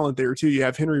lot of talent there too. You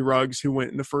have Henry Ruggs, who went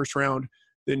in the first round.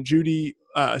 Then Judy,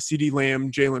 CeeDee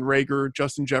Lamb, Jalen Reagor,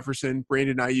 Justin Jefferson,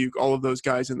 Brandon Ayuk, all of those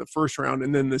guys in the first round.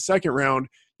 And then the second round,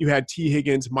 you had T.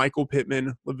 Higgins, Michael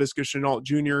Pittman, Laviska Shenault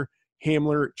Jr.,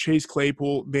 Hamler, Chase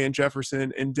Claypool, Van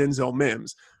Jefferson, and Denzel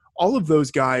Mims. All of those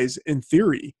guys, in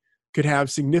theory, could have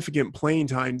significant playing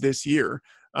time this year.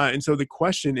 And so the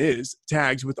question is,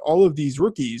 Tags, with all of these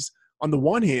rookies, on the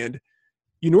one hand,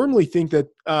 you normally think that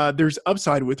there's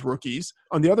upside with rookies.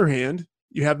 On the other hand,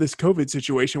 you have this COVID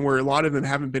situation where a lot of them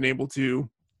haven't been able to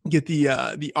get the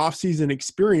offseason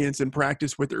experience and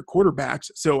practice with their quarterbacks.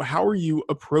 So how are you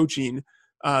approaching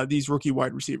these rookie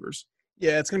wide receivers?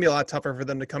 Yeah, it's going to be a lot tougher for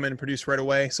them to come in and produce right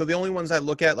away. So the only ones I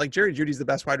look at, like Jerry Jeudy's the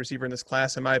best wide receiver in this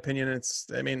class, in my opinion.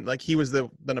 He was the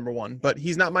number one, but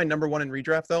he's not my number one in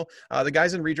redraft though. The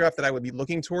guys in redraft that I would be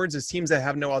looking towards is teams that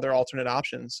have no other alternate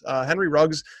options. Henry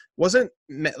Ruggs wasn't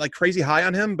like crazy high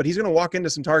on him, but he's going to walk into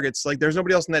some targets. Like there's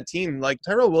nobody else in that team. Like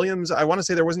Tyrell Williams, I want to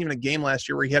say there wasn't even a game last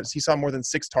year where he saw more than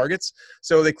 6 targets.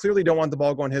 So they clearly don't want the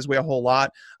ball going his way a whole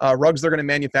lot. Ruggs, they're going to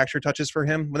manufacture touches for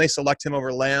him. When they select him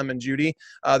over Lamb and Judy,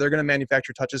 they're going to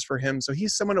manufacture touches for him. So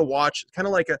he's someone to watch, kind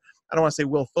of like I don't want to say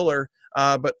Will Fuller,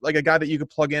 but like a guy that you could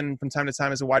plug in from time to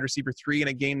time as a wide receiver 3 in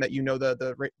a game that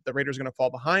the Raiders are going to fall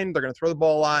behind. They're going to throw the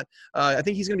ball a lot. I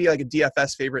think he's going to be like a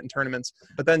DFS favorite in tournaments.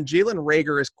 But then Jalen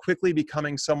Reagor is quickly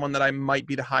becoming someone that I might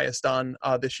be the highest on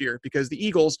this year, because the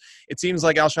Eagles, it seems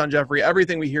like Alshon Jeffrey,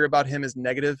 everything we hear about him is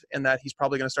negative, and that he's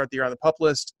probably going to start the year on the PUP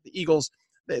list. The Eagles,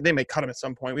 they may cut him at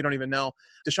some point. We don't even know.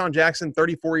 Deshaun Jackson,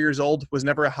 34 years old, was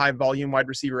never a high-volume wide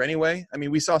receiver anyway. I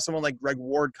mean, we saw someone like Greg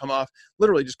Ward come off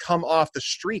the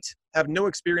street, have no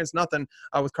experience, nothing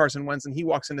with Carson Wentz, and he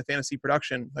walks into fantasy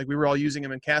production. Like, we were all using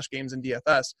him in cash games in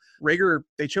DFS. Reagor,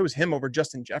 they chose him over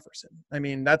Justin Jefferson. I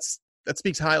mean, that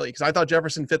speaks highly, because I thought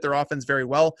Jefferson fit their offense very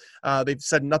well. They've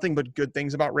said nothing but good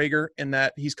things about Reagor, in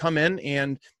that he's come in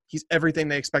and he's everything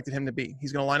they expected him to be.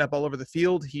 He's going to line up all over the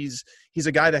field. He's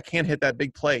a guy that can hit that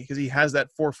big play, because he has that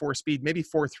 4.4 speed, maybe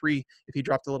 4.3 if he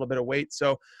dropped a little bit of weight.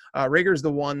 So Rager is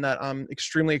the one that I'm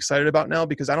extremely excited about now,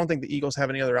 because I don't think the Eagles have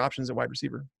any other options at wide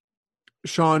receiver.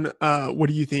 Sean, what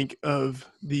do you think of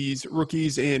these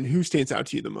rookies, and who stands out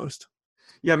to you the most?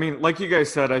 Yeah, I mean, like you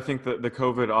guys said, I think that the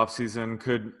COVID offseason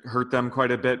could hurt them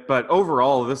quite a bit. But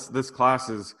overall, this class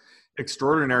is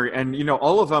extraordinary. And,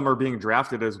 all of them are being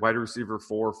drafted as wide receiver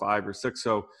 4, 5, or 6.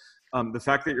 So the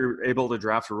fact that you're able to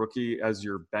draft a rookie as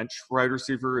your bench wide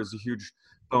receiver is a huge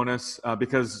bonus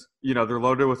because, they're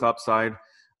loaded with upside.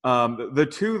 The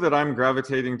two that I'm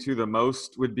gravitating to the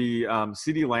most would be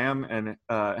CeeDee Lamb and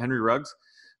Henry Ruggs.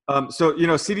 So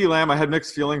CeeDee Lamb, I had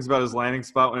mixed feelings about his landing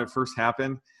spot when it first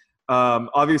happened.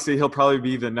 Obviously, he'll probably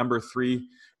be the number 3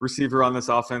 receiver on this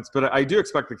offense, but I do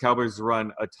expect the Cowboys to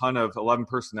run a ton of 11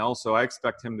 personnel, so I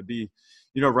expect him to be,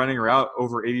 running around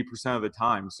over 80% of the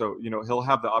time. So, he'll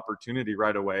have the opportunity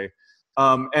right away.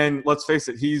 And let's face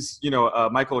it, he's,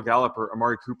 Michael Gallup or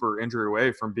Amari Cooper injury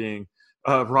away from being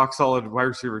a rock-solid wide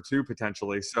receiver 2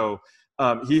 potentially. So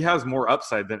he has more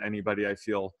upside than anybody, I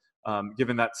feel,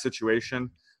 given that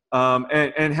situation.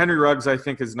 And Henry Ruggs, I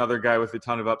think, is another guy with a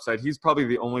ton of upside. He's probably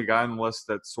the only guy on the list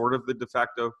that's sort of the de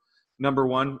facto number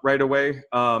 1 right away.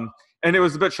 And it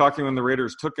was a bit shocking when the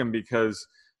Raiders took him because,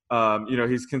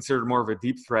 he's considered more of a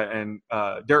deep threat. And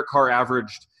Derek Carr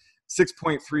averaged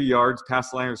 6.3 yards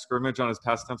past the line of scrimmage on his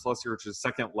pass attempts last year, which is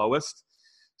second lowest.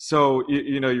 So,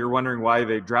 you're wondering why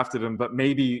they drafted him, but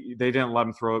maybe they didn't let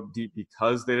him throw it deep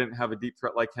because they didn't have a deep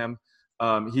threat like him.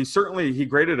 He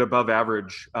graded above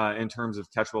average in terms of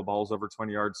catchable balls over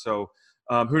 20 yards. So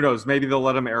who knows? Maybe they'll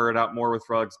let him air it out more with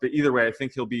Ruggs. But either way, I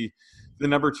think he'll be the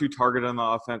number 2 target on the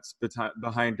offense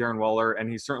behind Darren Waller,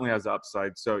 and he certainly has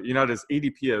upside. So, at his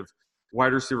ADP of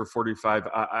wide receiver 45,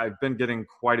 I've been getting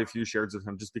quite a few shares of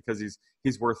him just because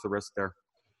he's worth the risk there.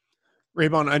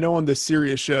 Raybon, I know on the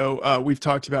Sirius show, we've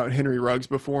talked about Henry Ruggs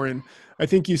before, and I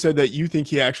think you said that you think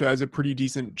he actually has a pretty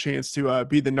decent chance to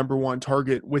be the number 1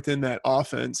 target within that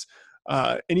offense.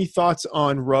 Any thoughts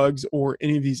on Ruggs or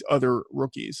any of these other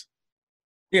rookies?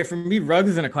 Yeah, for me, Ruggs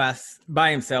is in a class by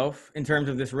himself in terms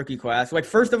of this rookie class. Like,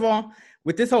 first of all,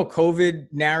 with this whole COVID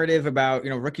narrative about,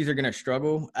 rookies are going to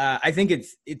struggle, I think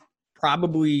it's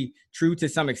probably true to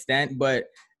some extent, but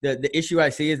the issue I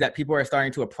see is that people are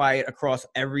starting to apply it across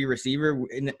every receiver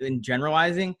in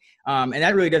generalizing, and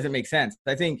that really doesn't make sense.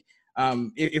 I think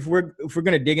if we're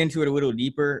going to dig into it a little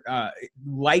deeper,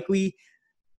 likely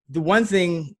the one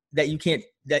thing that you can't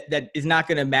that is not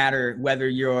going to matter whether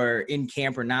you're in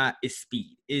camp or not is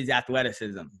speed, is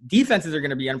athleticism. Defenses are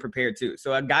going to be unprepared too.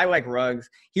 So a guy like Ruggs,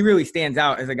 he really stands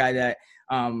out as a guy that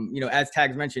as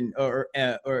Tags mentioned or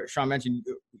Sean mentioned,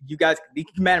 you can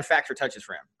manufacture touches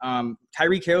for him.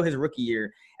 Tyreek Hill, his rookie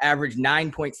year, averaged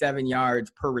 9.7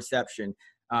 yards per reception,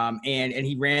 and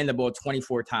he ran the ball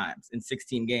 24 times in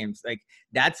 16 games. Like,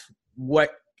 that's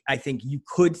what I think you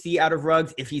could see out of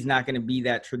Ruggs if he's not going to be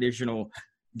that traditional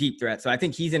deep threat. So I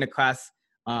think he's in a class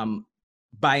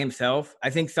by himself. I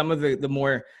think some of the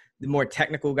more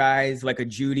technical guys like a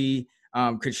Judy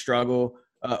could struggle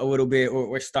a little bit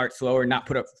or start slow or not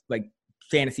put up like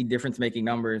fantasy difference making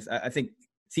numbers. I think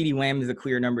CeeDee Lamb is a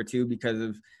clear number 2 because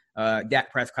of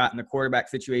Dak Prescott and the quarterback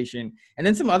situation. And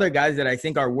then some other guys that I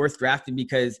think are worth drafting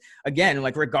because, again,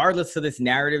 like regardless of this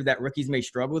narrative that rookies may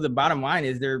struggle, the bottom line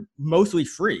is they're mostly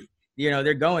free.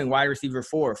 They're going wide receiver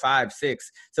 4, 5,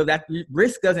 6. So that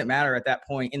risk doesn't matter at that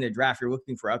point in the draft. You're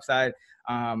looking for upside.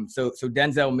 So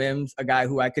Denzel Mims, a guy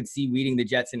who I could see leading the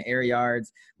Jets in air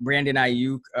yards. Brandon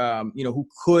Ayuk, who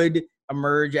could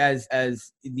emerge as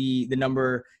the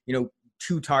number,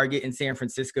 2 target in San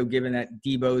Francisco, given that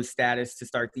Debo's status to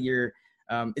start the year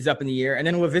is up in the air. And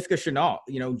then Laviska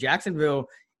Shenault, Jacksonville,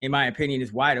 in my opinion,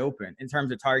 is wide open in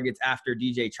terms of targets after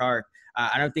DJ Chark.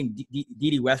 I don't think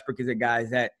Dede Westbrook is a guy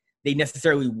that they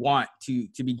necessarily want to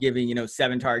be giving,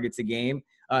 7 targets a game.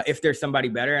 if there's somebody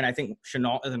better. And I think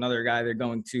Chenault is another guy they're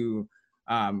going to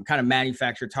kind of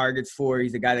manufacture targets for.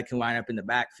 He's a guy that can line up in the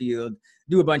backfield,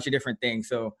 do a bunch of different things.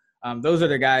 So those are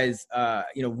the guys,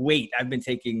 weight I've been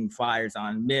taking flyers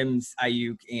on: Mims,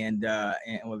 Ayuk, and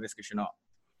Laviska Chenault.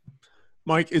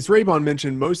 Mike, as Raybon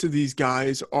mentioned, most of these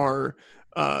guys are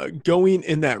going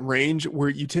in that range where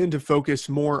you tend to focus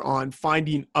more on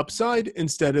finding upside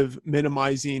instead of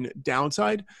minimizing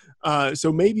downside.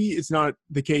 So maybe it's not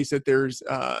the case that there's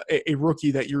a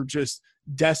rookie that you're just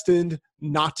destined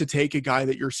not to take, a guy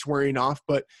that you're swearing off,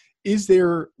 but is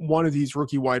there one of these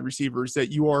rookie wide receivers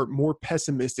that you are more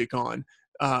pessimistic on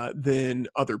than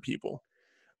other people?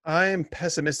 I'm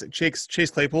pessimistic. Chase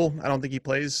Claypool, I don't think he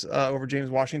plays over James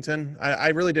Washington. I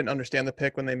really didn't understand the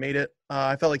pick when they made it.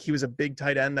 I felt like he was a big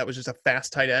tight end that was just a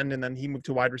fast tight end, and then he moved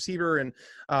to wide receiver, and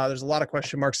there's a lot of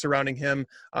question marks surrounding him.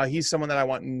 He's someone that I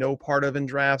want no part of in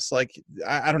drafts. Like,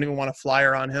 I don't even want a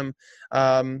flyer on him.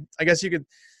 I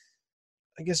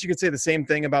guess you could say the same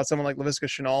thing about someone like Laviska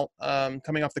Shenault,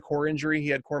 coming off the core injury. He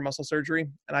had core muscle surgery,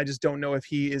 and I just don't know if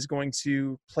he is going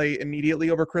to play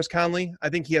immediately over Chris Conley. I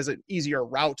think he has an easier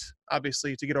route,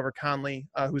 obviously, to get over Conley,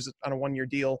 who's on a one-year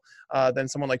deal, than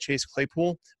someone like Chase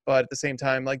Claypool. But at the same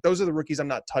time, like, those are the rookies I'm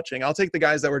not touching. I'll take the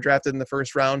guys that were drafted in the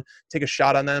first round, take a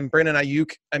shot on them. Brandon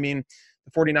Ayuk, I mean,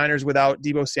 the 49ers without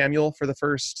Deebo Samuel for the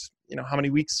first how many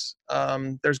weeks,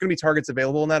 there's going to be targets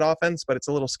available in that offense, but it's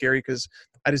a little scary because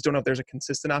I just don't know if there's a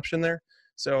consistent option there.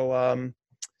 So,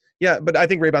 but I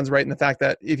think Raybon's right in the fact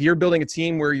that if you're building a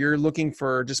team where you're looking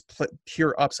for just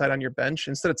pure upside on your bench,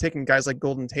 instead of taking guys like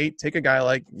Golden Tate, take a guy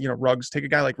like, Ruggs, take a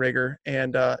guy like Rager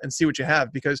and see what you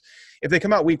have. Because if they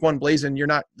come out week one blazing,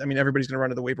 everybody's going to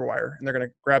run to the waiver wire and they're going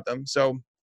to grab them. So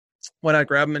why not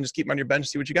grab them and just keep them on your bench,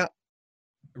 see what you got?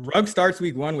 Ruggs starts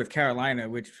week one with Carolina,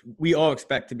 which we all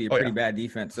expect to be a pretty bad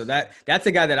defense. So that's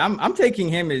a guy that I'm taking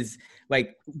him is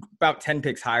like about 10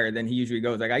 picks higher than he usually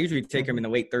goes. Like, I usually take him in the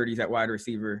late 30s at wide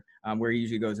receiver, where he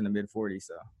usually goes in the mid 40s.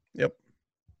 So, yep.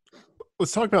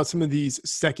 Let's talk about some of these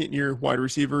second-year wide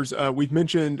receivers. We've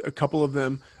mentioned a couple of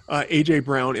them, A.J.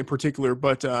 Brown in particular,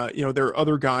 but, there are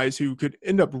other guys who could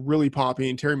end up really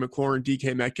popping, Terry McLaurin,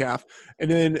 DK Metcalf, and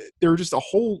then there are just a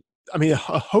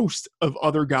host of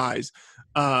other guys.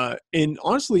 And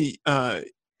honestly,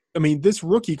 this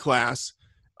rookie class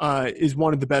is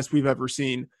one of the best we've ever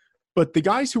seen. But the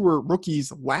guys who were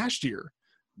rookies last year,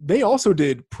 they also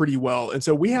did pretty well. And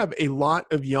so we have a lot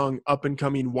of young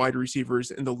up-and-coming wide receivers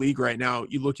in the league right now.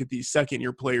 You look at these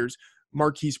second-year players,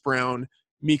 Marquise Brown,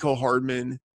 Mecole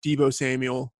Hardman, Deebo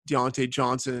Samuel, Deontay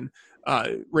Johnson,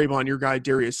 Raybon, your guy,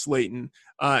 Darius Slayton,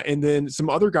 and then some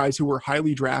other guys who were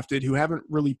highly drafted who haven't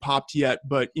really popped yet,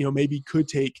 but, maybe could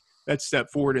take that step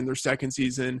forward in their second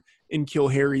season in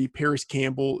Harry, Paris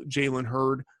Campbell, Jalen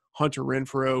Hurd, Hunter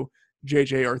Renfrow,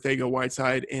 J.J.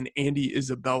 Arcega-Whiteside, and Andy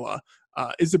Isabella.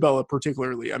 Isabella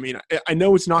particularly. I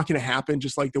know it's not going to happen,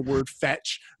 just like the word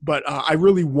fetch, but I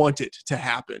really want it to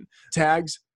happen.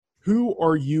 Tags, who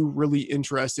are you really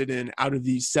interested in out of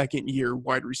these second-year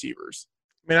wide receivers?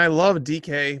 I love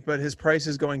DK, but his price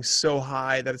is going so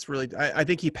high that it's really – I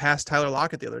think he passed Tyler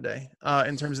Lockett the other day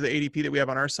in terms of the ADP that we have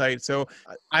on our site. So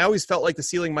I always felt like the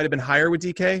ceiling might have been higher with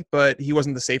DK, but he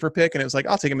wasn't the safer pick. And it was like,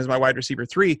 I'll take him as my wide receiver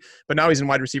 3, but now he's in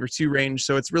wide receiver 2 range.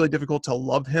 So it's really difficult to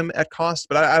love him at cost,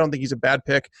 but I don't think he's a bad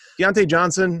pick. Deontay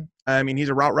Johnson, he's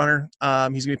a route runner. He's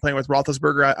going to be playing with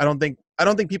Roethlisberger. I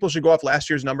don't think people should go off last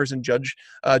year's numbers and judge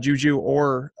Juju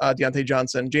or Deontay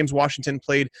Johnson. James Washington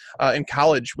played in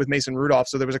college with Mason Rudolph,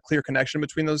 so there was a clear connection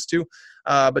between those two.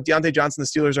 But Deontay Johnson, the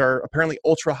Steelers are apparently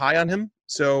ultra high on him.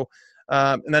 So,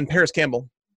 and then Paris Campbell,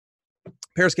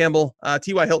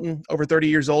 T.Y. Hilton, over 30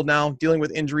 years old now, dealing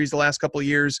with injuries the last couple of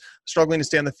years, struggling to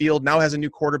stay on the field, now has a new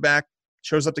quarterback.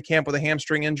 Shows up to camp with a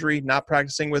hamstring injury, not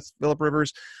practicing with Phillip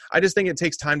Rivers. I just think it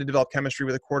takes time to develop chemistry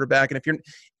with a quarterback. And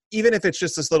even if it's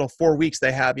just this little 4 weeks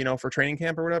they have, for training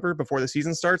camp or whatever before the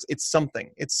season starts, it's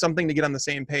something to get on the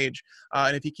same page.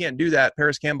 And if you can't do that,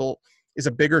 Paris Campbell is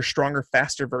a bigger, stronger,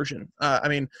 faster version. I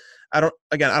don't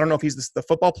know if he's the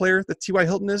football player that T.Y.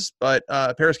 Hilton is, but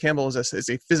Paris Campbell is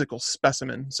a physical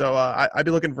specimen. So I'd be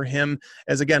looking for him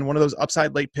as, again, one of those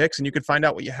upside late picks, and you could find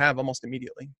out what you have almost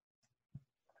immediately.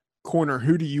 Corner,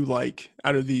 who do you like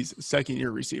out of these second-year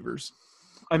receivers?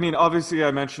 Obviously I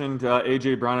mentioned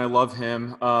A.J. Brown. I love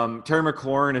him. Terry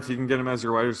McLaurin, if you can get him as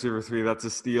your wide receiver 3, that's a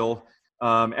steal.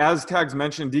 As Tags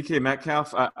mentioned, DK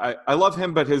Metcalf, I love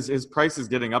him, but his price is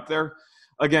getting up there.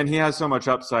 Again, he has so much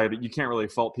upside. You can't really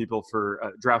fault people for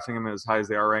drafting him as high as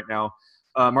they are right now.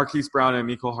 Marquise Brown and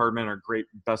Mecole Hardman are great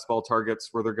best ball targets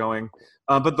where they're going.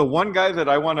 But the one guy that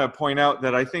I want to point out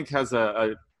that I think has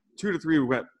a 2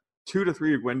 to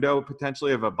 3 window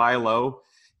potentially of a buy low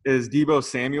is Deebo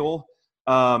Samuel.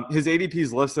 His ADP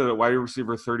is listed at wide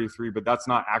receiver 33, but that's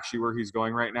not actually where he's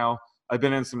going right now. I've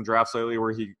been in some drafts lately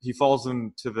where he falls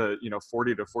into the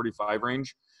 40 to 45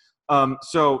 range.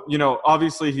 So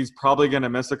obviously he's probably going to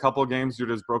miss a couple of games due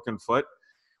to his broken foot.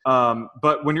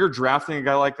 But when you're drafting a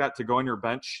guy like that to go on your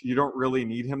bench, you don't really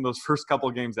need him those first couple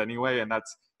of games anyway, and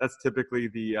that's typically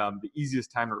the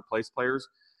easiest time to replace players.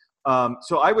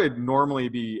 So I would normally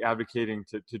be advocating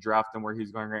to draft him where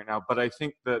he's going right now. But I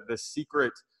think that the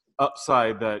secret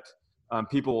upside that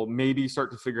people maybe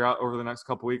start to figure out over the next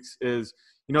couple weeks is,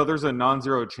 there's a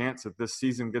non-zero chance that this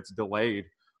season gets delayed,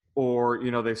 or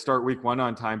they start week 1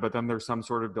 on time, but then there's some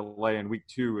sort of delay and week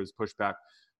 2 is pushed back.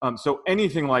 So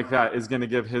anything like that is going to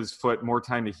give his foot more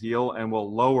time to heal and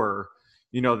will lower,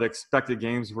 the expected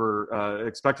games we're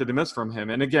expected to miss from him.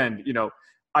 And again,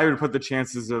 I would put the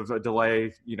chances of a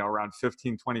delay, around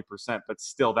 15-20%, but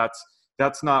still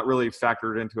that's not really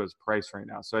factored into his price right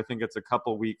now. So I think it's a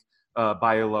couple week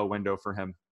buy a low window for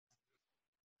him.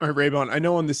 All right, Raybon, I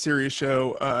know on the Sirius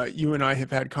show, you and I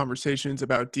have had conversations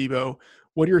about Deebo.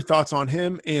 What are your thoughts on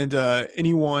him and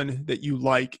anyone that you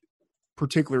like,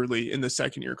 particularly in the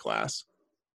second-year class?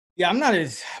 Yeah, I'm not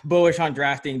as bullish on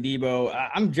drafting Deebo.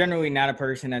 I'm generally not a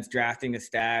person that's drafting a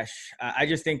stash. I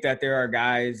just think that there are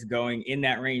guys going in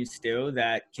that range still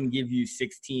that can give you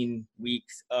 16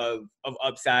 weeks of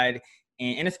upside.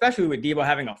 And especially with Deebo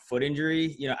having a foot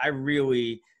injury, I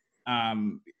really –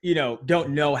 don't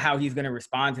know how he's going to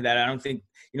respond to that. I don't think,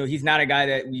 he's not a guy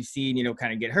that we've seen,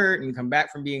 kind of get hurt and come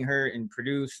back from being hurt and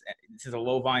produce. This is a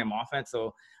low volume offense.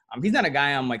 So he's not a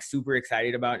guy I'm like super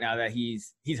excited about now that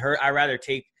he's hurt. I'd rather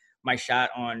take my shot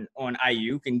on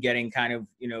Ayuk and getting kind of,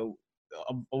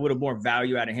 a little more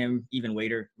value out of him even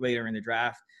later in the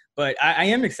draft. But I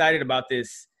am excited about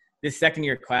this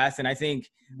second-year class, and I think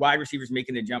wide receivers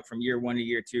making the jump from year 1 to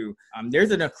year 2,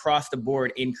 there's an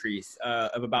across-the-board increase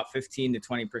of about 15 to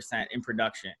 20% in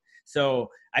production. So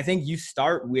I think you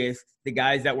start with the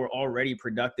guys that were already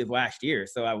productive last year.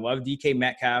 So I love DK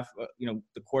Metcalf.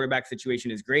 The quarterback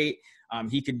situation is great.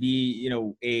 He could be,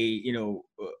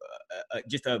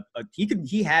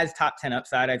 he has top 10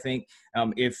 upside, I think,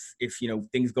 if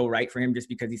things go right for him, just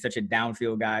because he's such a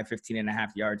downfield guy, 15.5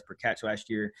 yards per catch last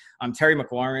year. Terry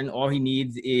McLaurin, all he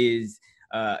needs is,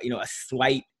 a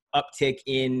slight uptick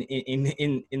in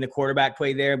the quarterback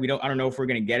play there. I don't know if we're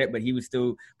going to get it, but he was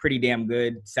still pretty damn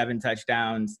good. 7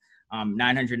 touchdowns,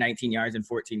 919 yards in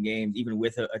 14 games, even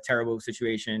with a terrible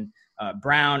situation.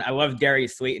 Brown, I love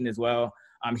Darius Slayton as well.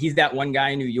 He's that one guy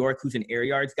in New York who's an air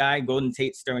yards guy. Golden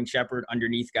Tate, Sterling Shepard,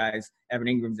 underneath guys. Evan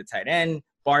Ingram's a tight end.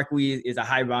 Barkley is a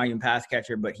high volume pass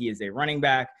catcher, but he is a running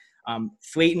back.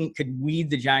 Slayton could lead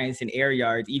the Giants in air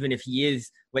yards, even if he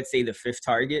is, let's say, the 5th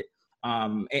target.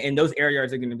 And those air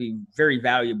yards are going to be very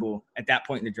valuable at that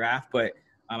point in the draft. But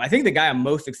I think the guy I'm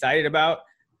most excited about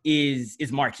is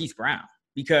Marquise Brown,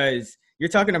 because you're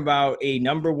talking about a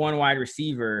number 1 wide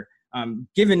receiver,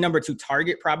 given number 2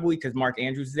 target probably because Mark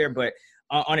Andrews is there, but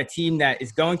on a team that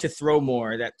is going to throw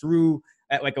more, that threw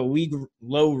at like a league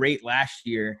low rate last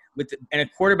year, and a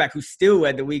quarterback who still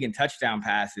led the league in touchdown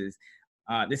passes.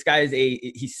 This guy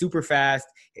he's super fast.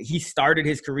 He started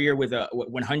his career with a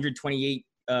 128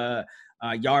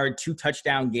 yard 2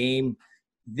 touchdown game.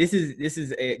 This is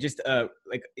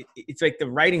it's like the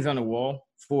writing's on the wall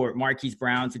for Marquise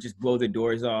Brown to just blow the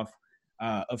doors off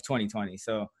of 2020.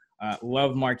 So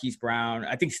love Marquise Brown.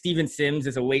 I think Steven Sims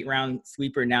is a late round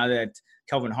sleeper now that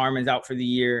Kelvin Harmon's out for the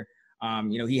year.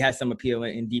 He has some appeal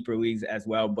in deeper leagues as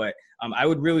well. But I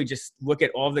would really just look at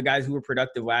all of the guys who were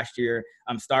productive last year.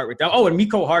 Start with them. Oh, and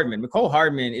Mecole Hardman. Mecole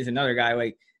Hardman is another guy.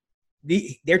 Like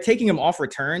they're taking him off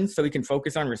returns so he can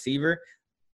focus on receiver.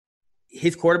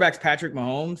 His quarterback's Patrick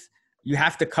Mahomes. You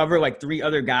have to cover like 3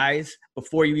 other guys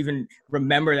before you even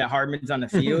remember that Hardman's on the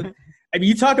field. I mean,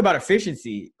 you talk about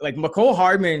efficiency. Like Mecole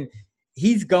Hardman,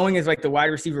 he's going as like the wide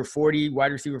receiver 40,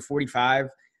 wide receiver 45.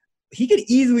 He could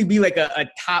easily be like a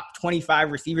top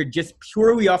 25 receiver just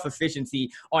purely off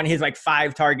efficiency on his like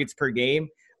 5 targets per game.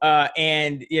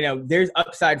 And there's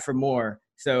upside for more.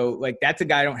 So like that's a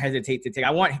guy I don't hesitate to take.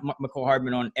 I want Mecole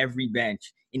Hardman on every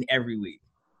bench in every league.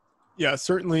 Yeah,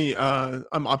 certainly.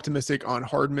 I'm optimistic on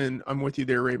Hardman. I'm with you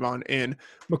there, Raybon. And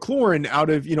McLaurin, out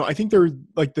of, I think they're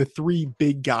like the 3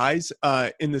 big guys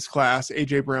in this class: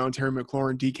 A.J. Brown, Terry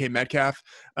McLaurin, DK Metcalf,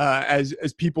 as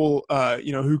people,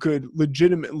 who could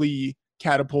legitimately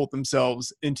catapult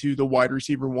themselves into the wide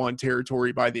receiver one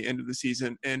territory by the end of the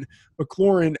season. And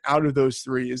McLaurin, out of those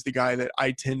three, is the guy that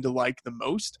I tend to like the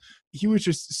most. He was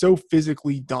just so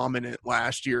physically dominant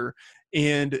last year.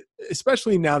 And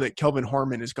especially now that Kelvin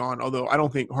Harmon is gone, although I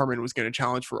don't think Harmon was going to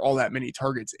challenge for all that many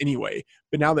targets anyway.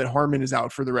 But now that Harmon is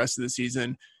out for the rest of the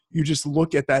season, you just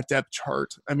look at that depth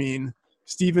chart. I mean,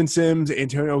 Steven Sims,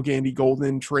 Antonio Gandy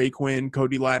Golden, Trey Quinn,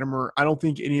 Cody Latimer, I don't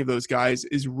think any of those guys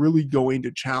is really going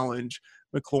to challenge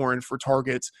McLaurin for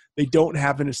targets. They don't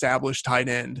have an established tight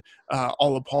end.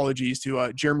 All apologies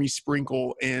to Jeremy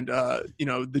Sprinkle and,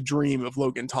 the dream of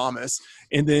Logan Thomas.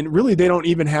 And then really they don't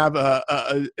even have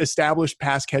a established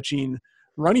pass catching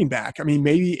running back. I mean,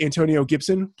 maybe Antonio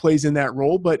Gibson plays in that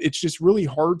role, but it's just really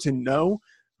hard to know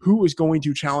who is going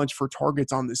to challenge for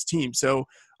targets on this team. So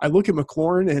I look at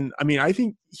McLaurin, and I mean, I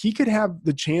think he could have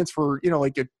the chance for,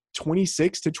 like a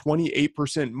 26 to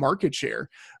 28% market share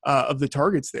of the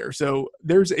targets there. So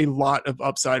there's a lot of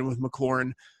upside with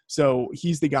McLaurin. So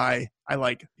he's the guy I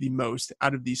like the most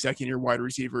out of these second-year wide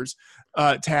receivers.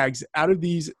 Tags, out of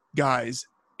these guys,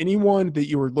 anyone that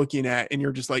you were looking at and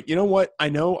you're just like, you know what, I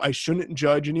know I shouldn't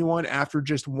judge anyone after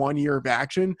just 1 year of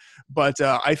action, but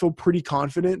I feel pretty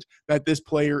confident that this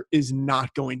player is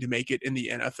not going to make it in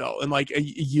the NFL. And like a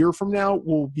year from now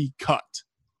will be cut.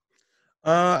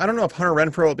 I don't know if Hunter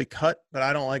Renfrow will be cut, but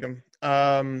I don't like him.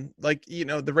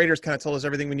 The Raiders kind of told us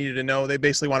everything we needed to know. They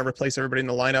basically want to replace everybody in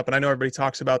the lineup. And I know everybody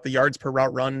talks about the yards per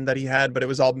route run that he had, but it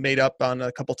was all made up on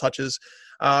a couple touches.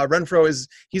 Renfrow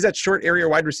he's that short area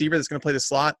wide receiver that's going to play the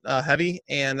slot heavy.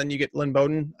 And then you get Lynn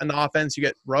Bowden in the offense. You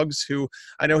get Ruggs, who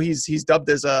I know he's dubbed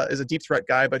as a deep threat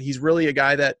guy, but he's really a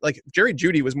guy that, like, Jerry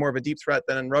Jeudy was more of a deep threat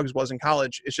than Ruggs was in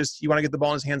college. It's just you want to get the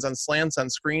ball in his hands on slants, on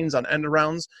screens, on end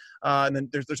arounds. And then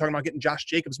they're talking about getting Josh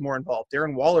Jacobs more involved.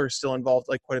 Darren Waller is still involved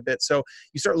like quite a bit. So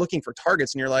you start looking for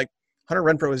targets and you're like, Hunter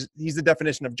Renfrow he's the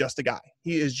definition of just a guy.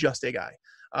 He is just a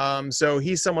guy. So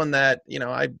he's someone that,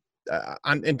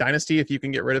 I'm in Dynasty, if you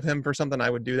can get rid of him for something, I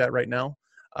would do that right now.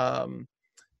 But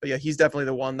yeah, he's definitely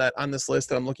the one that on this list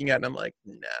that I'm looking at and I'm like,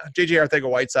 nah. JJ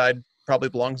Arcega-Whiteside probably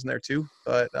belongs in there too.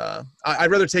 But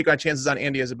I'd rather take my chances on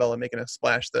Andy Isabella making a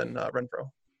splash than Renfrow.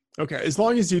 Okay, as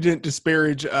long as you didn't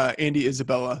disparage Andy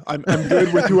Isabella, I'm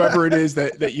good with whoever it is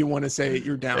that you want to say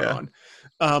you're down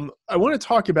on. I want to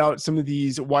talk about some of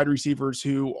these wide receivers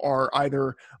who are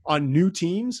either on new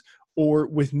teams or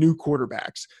with new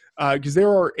quarterbacks, because there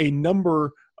are a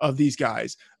number of these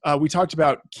guys. We talked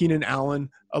about Keenan Allen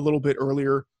a little bit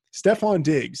earlier. Stephon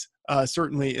Diggs,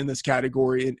 certainly in this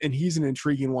category, and he's an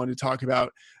intriguing one to talk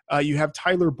about. You have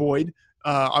Tyler Boyd,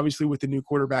 obviously with the new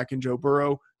quarterback in Joe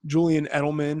Burrow. Julian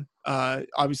Edelman,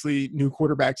 obviously new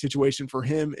quarterback situation for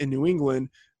him in New England.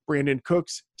 Brandon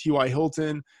Cooks, T.Y.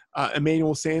 Hilton,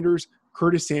 Emmanuel Sanders,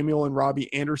 Curtis Samuel, and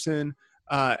Robbie Anderson.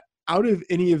 Out of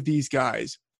any of these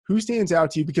guys, who stands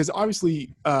out to you? Because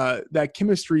obviously that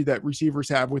chemistry that receivers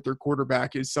have with their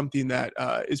quarterback is something that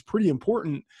is pretty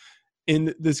important.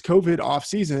 In this COVID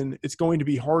offseason, it's going to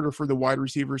be harder for the wide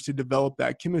receivers to develop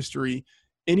that chemistry.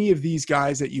 Any of these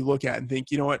guys that you look at and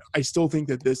think, you know what, I still think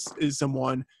that this is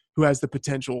someone who has the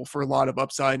potential for a lot of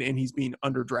upside, and he's being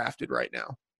underdrafted right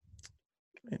now.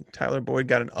 And Tyler Boyd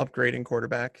got an upgrade in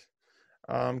quarterback.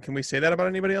 Can we say that about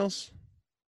anybody else?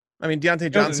 I mean,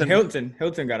 Deontay Johnson.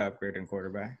 Hilton got an upgrade in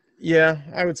quarterback. Yeah,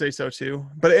 I would say so too.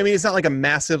 But I mean, it's not like a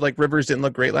massive, like Rivers didn't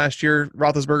look great last year.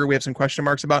 Roethlisberger, we have some question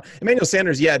marks about. Emmanuel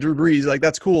Sanders, yeah, Drew Brees, like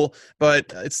that's cool,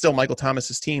 but it's still Michael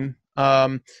Thomas's team.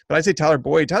 But I'd say Tyler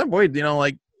Boyd,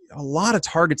 like a lot of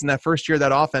targets in that first year of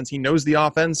that offense. He knows the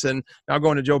offense, and now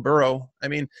going to Joe Burrow. I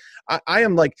mean, I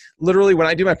am like literally when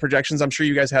I do my projections, I'm sure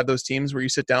you guys have those teams where you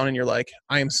sit down and you're like,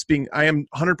 I am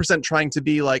 100% trying to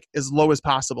be like as low as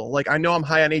possible. Like I know I'm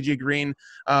high on AJ Green,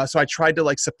 so I tried to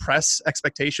like suppress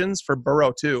expectations for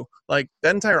Burrow too. Like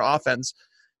that entire offense,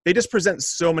 they just present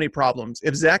so many problems.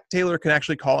 If Zach Taylor can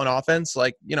actually call an offense,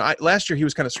 like, last year he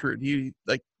was kind of screwed.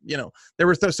 There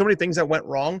were so many things that went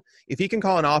wrong. If he can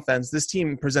call an offense, this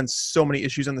team presents so many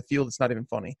issues on the field. It's not even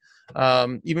funny.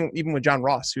 Even with John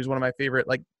Ross, who's one of my favorite,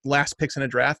 like last picks in a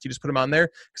draft, you just put him on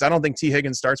there because I don't think T.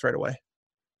 Higgins starts right away.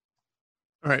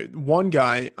 All right. One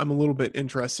guy I'm a little bit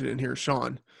interested in here,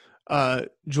 Sean.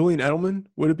 Julian Edelman,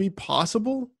 would it be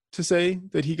possible to say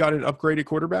that he got an upgraded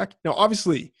quarterback? Now,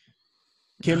 obviously,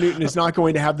 Cam Newton is not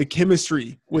going to have the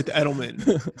chemistry with Edelman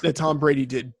that Tom Brady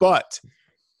did. But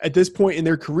at this point in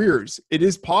their careers, it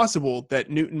is possible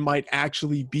that Newton might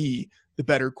actually be the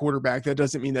better quarterback. That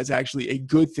doesn't mean that's actually a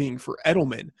good thing for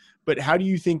Edelman. But how do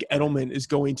you think Edelman is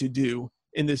going to do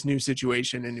in this new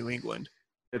situation in New England?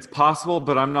 It's possible,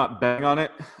 but I'm not betting on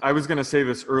it. I was going to say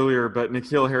this earlier, but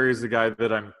N'Keal Harry is the guy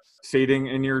that I'm fading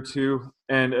in year 2.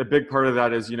 And a big part of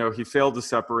that is, he failed to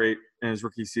separate in his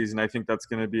rookie season. I think that's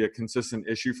going to be a consistent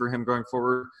issue for him going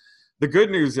forward. The good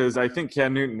news is I think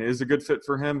Cam Newton is a good fit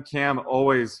for him. Cam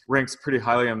always ranks pretty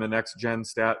highly on the next gen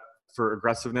stat for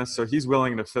aggressiveness. So he's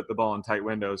willing to fit the ball in tight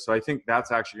windows. So I think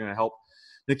that's actually going to help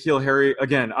N'Keal Harry.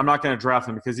 Again, I'm not going to draft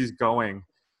him because he's going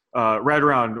right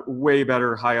around way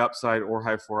better high upside or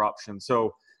high floor options.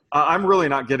 So I'm really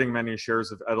not getting many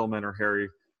shares of Edelman or Harry,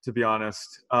 to be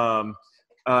honest.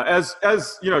 As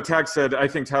Tag said, I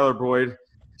think Tyler Boyd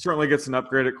certainly gets an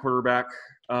upgrade at quarterback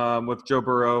with Joe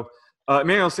Burrow.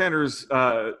 Emmanuel Sanders,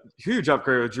 huge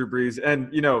upgrade with Drew Brees. And,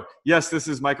 yes, this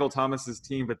is Michael Thomas's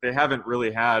team, but they haven't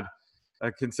really had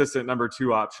a consistent number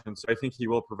 2 option. So I think he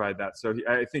will provide that. So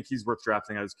I think he's worth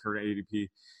drafting at his current ADP.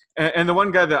 And the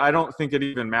one guy that I don't think it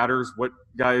even matters what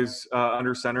guys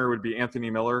under center would be Anthony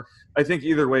Miller. I think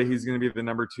either way, he's going to be the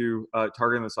number 2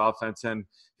 target in this offense. And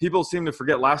people seem to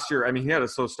forget last year, he had a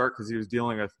slow start because he was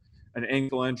dealing with an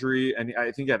ankle injury, and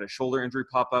I think he had a shoulder injury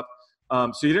pop up.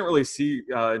 So you didn't really see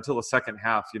until the second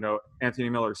half, Anthony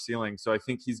Miller's ceiling. So I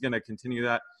think he's going to continue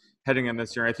that heading in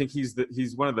this year. I think he's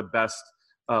one of the best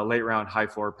late round high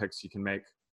floor picks you can make.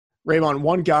 Raymond,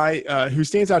 one guy who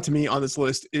stands out to me on this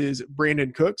list is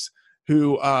Brandon Cooks,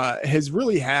 who has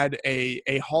really had a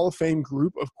Hall of Fame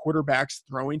group of quarterbacks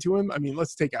throwing to him.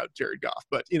 Let's take out Jared Goff,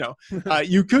 but,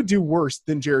 you could do worse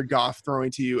than Jared Goff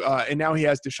throwing to you. And now he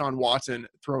has Deshaun Watson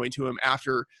throwing to him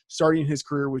after starting his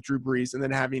career with Drew Brees and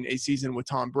then having a season with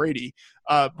Tom Brady.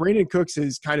 Brandon Cooks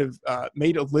has kind of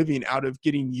made a living out of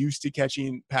getting used to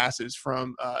catching passes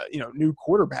from, new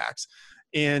quarterbacks.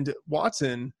 And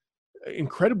Watson,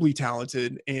 incredibly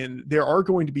talented, and there are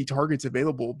going to be targets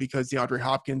available because DeAndre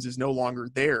Hopkins is no longer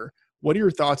there. What are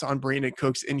your thoughts on Brandon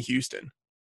Cooks in Houston?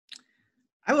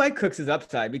 I like Cooks'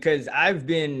 upside because I've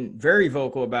been very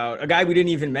vocal about a guy we didn't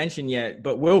even mention yet,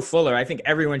 but Will Fuller. I think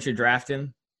everyone should draft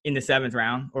him in the 7th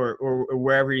round or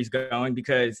wherever he's going,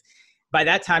 because by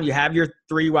that time you have your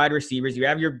 3 wide receivers, you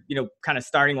have your, kind of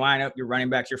starting lineup, your running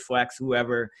backs, your flex,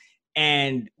 whoever.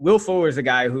 And Will Fuller is a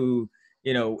guy who,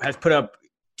 has put up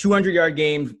 200-yard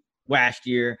games last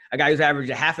year, a guy who's averaged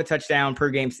a half a touchdown per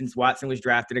game since Watson was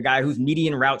drafted, a guy whose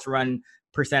median routes run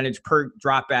percentage per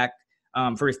dropback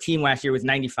for his team last year was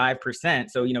 95%.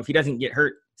 So, if he doesn't get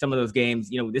hurt some of those games,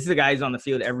 this is a guy who's on the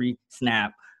field every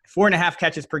snap. 4.5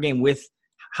 catches per game with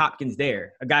Hopkins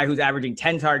there, a guy who's averaging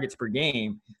 10 targets per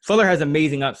game. Fuller has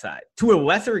amazing upside. To a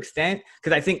lesser extent,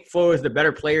 because I think Fuller is the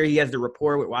better player, he has the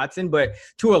rapport with Watson, but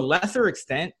to a lesser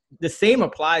extent, the same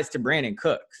applies to Brandon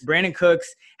Cooks. Brandon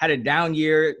Cooks had a down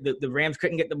year. The Rams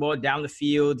couldn't get the ball down the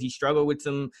field. He struggled with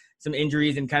some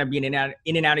injuries and kind of being in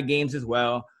and out of games as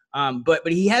well. But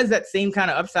he has that same kind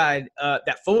of upside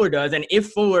that Fuller does. And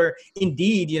if Fuller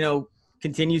indeed,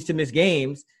 continues to miss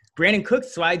games, Brandon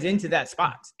Cooks slides into that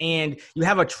spot. And you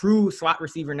have a true slot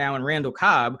receiver now in Randall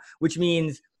Cobb, which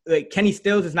means Kenny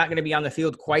Stills is not going to be on the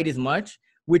field quite as much,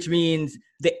 which means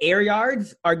the air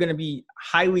yards are going to be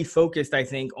highly focused, I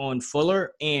think, on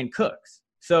Fuller and Cooks.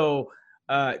 So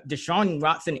Deshaun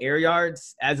Watson air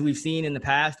yards, as we've seen in the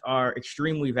past, are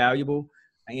extremely valuable.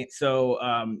 And so,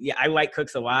 I like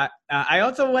Cooks a lot. I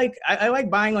also like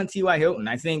buying on T.Y. Hilton.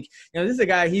 I think, this is a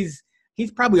guy, he's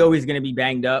probably always going to be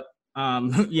banged up,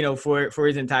 for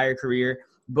his entire career.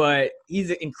 But he's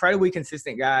an incredibly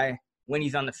consistent guy when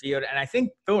he's on the field. And I think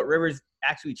Phillip Rivers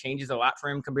actually changes a lot for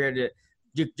him compared to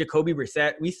Jacoby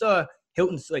Brissett. We saw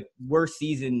Hilton's worst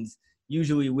seasons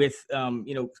usually with,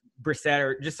 Brissett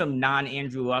or just some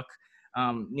non-Andrew Luck,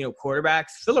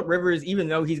 quarterbacks. Phillip Rivers, even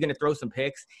though he's going to throw some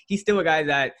picks, he's still a guy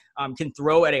that can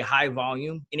throw at a high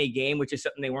volume in a game, which is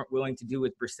something they weren't willing to do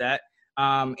with Brissett.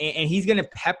 And he's going to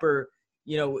pepper,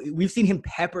 we've seen him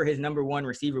pepper his number 1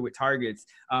 receiver with targets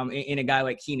in a guy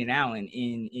like Keenan Allen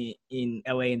in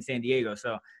LA and San Diego.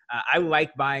 So I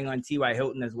like buying on T.Y.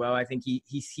 Hilton as well. I think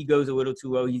he goes a little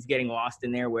too low. He's getting lost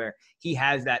in there where he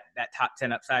has that top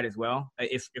 10 upside as well.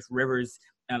 If Rivers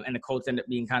and the Colts end up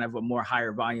being kind of a more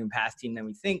higher volume pass team than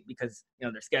we think, because,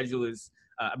 their schedule is,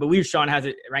 I believe Sean has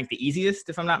it ranked the easiest,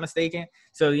 if I'm not mistaken.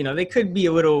 So, they could be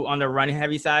a little on the run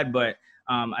heavy side, but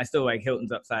I still like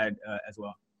Hilton's upside as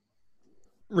well.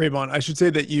 Raymond, I should say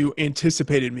that you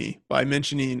anticipated me by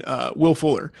mentioning Will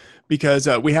Fuller, because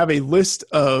we have a list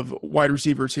of wide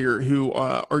receivers here who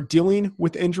are dealing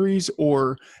with injuries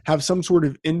or have some sort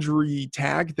of injury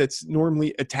tag that's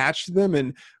normally attached to them.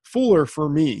 And Fuller, for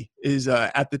me, is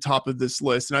at the top of this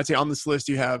list. And I'd say on this list,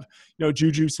 you have,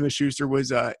 Juju Smith-Schuster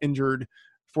was injured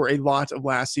for a lot of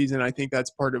last season. I think that's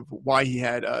part of why he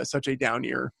had such a down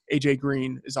year. AJ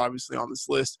Green is obviously on this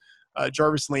list.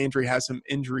 Jarvis Landry has some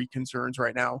injury concerns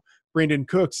right now. Brandon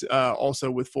Cooks, also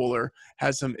with Fuller,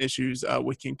 has some issues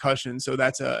with concussion. So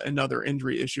that's another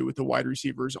injury issue with the wide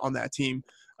receivers on that team.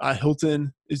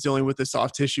 Hilton is dealing with the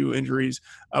soft tissue injuries.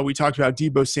 We talked about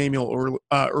Deebo Samuel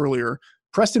earlier.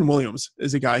 Preston Williams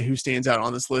is a guy who stands out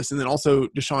on this list. And then also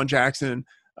Deshaun Jackson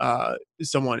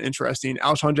is someone interesting.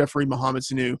 Alshon Jeffrey, Mohamed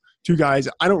Sanu, two guys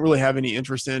I don't really have any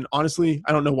interest in. Honestly,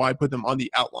 I don't know why I put them on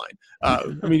the outline. I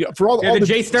mean, for all the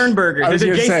Jay Sternbergers.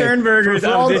 They're the Jay Sternbergers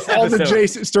of this episode. All the Jay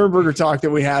Sternberger talk that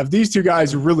we have, these two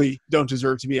guys really don't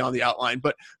deserve to be on the outline.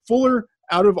 But Fuller,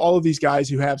 out of all of these guys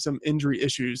who have some injury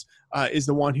issues, is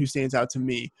the one who stands out to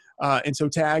me. And so,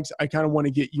 Tags, I kind of want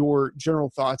to get your general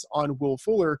thoughts on Will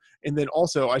Fuller. And then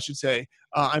also, I should say,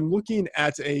 I'm looking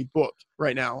at a book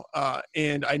right now,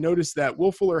 and I noticed that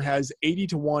Will Fuller has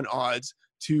 80-1 odds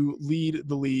to lead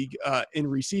the league in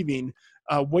receiving.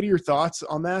 What are your thoughts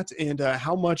on that? And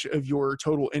how much of your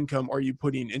total income are you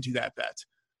putting into that bet?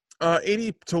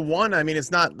 80-1. I mean,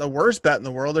 it's not the worst bet in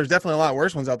the world. There's definitely a lot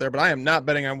worse ones out there, but I am not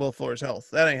betting on Will Fuller's health.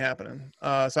 That ain't happening.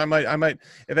 So I might,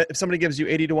 if somebody gives you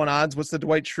 80-1 odds, what's the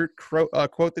Dwight Schrute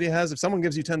quote that he has? If someone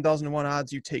gives you 10,000-1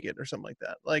 odds, you take it, or something like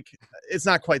that. Like, it's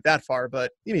not quite that far,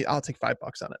 but I'll take $5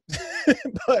 on it.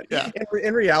 But yeah,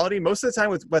 in reality, most of the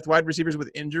time with wide receivers with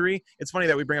injury, it's funny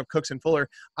that we bring up Cooks and Fuller.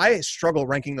 I struggle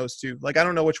ranking those two. Like, I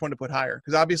don't know which one to put higher,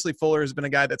 because obviously Fuller has been a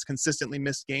guy that's consistently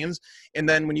missed games. And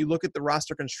then when you look at the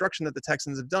roster construction that the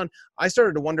Texans have done, I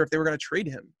started to wonder if they were going to trade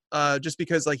him, just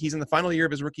because like he's in the final year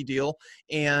of his rookie deal,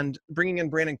 and bringing in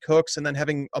Brandon Cooks and then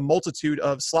having a multitude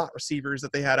of slot receivers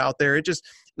that they had out there,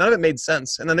 none of it made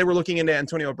sense. And then they were looking into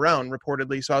Antonio Brown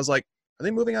reportedly, so I was like, are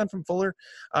they moving on from Fuller?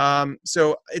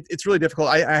 So it's really difficult.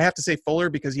 I have to say Fuller,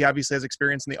 because he obviously has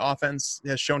experience in the offense, he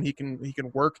has shown he can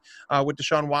work with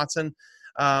Deshaun Watson.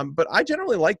 But I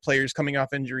generally like players coming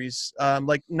off injuries,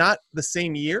 like not the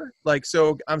same year. Like,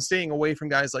 so I'm staying away from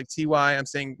guys like T.Y. I'm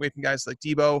staying away from guys like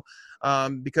Deebo,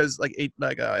 because like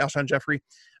Alshon Jeffrey,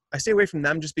 I stay away from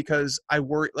them just because I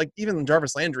worry, like even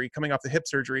Jarvis Landry coming off the hip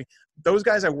surgery, those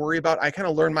guys I worry about. I kind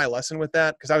of learned my lesson with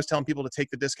that, because I was telling people to take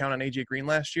the discount on AJ Green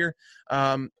last year.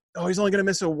 He's only going to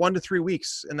miss 1 to 3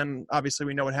 weeks. And then obviously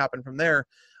we know what happened from there.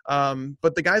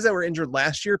 But the guys that were injured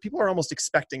last year, people are almost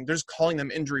expecting, they're just calling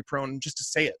them injury prone just to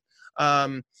say it.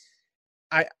 I'll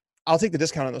take the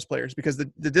discount on those players, because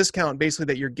the discount basically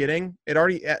that you're getting,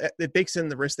 it bakes in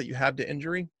the risk that you have to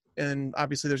injury. And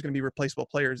obviously there's going to be replaceable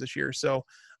players this year. So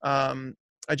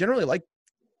I generally like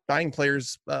buying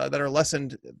players that are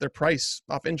lessened their price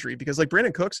off injury, because like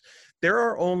Brandon Cooks, there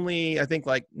are only, I think,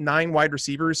 like 9 wide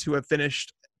receivers who have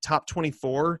finished top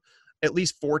 24 at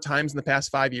least 4 times in the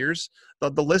past 5 years.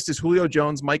 The list is Julio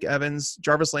Jones, Mike Evans,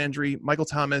 Jarvis Landry, Michael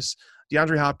Thomas,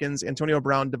 DeAndre Hopkins, Antonio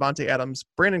Brown, Devontae Adams,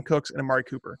 Brandon Cooks, and Amari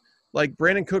Cooper. Like,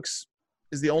 Brandon Cooks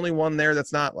is the only one there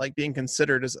that's not like being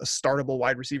considered as a startable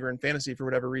wide receiver in fantasy for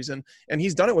whatever reason. And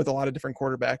he's done it with a lot of different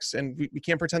quarterbacks. And we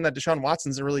can't pretend that Deshaun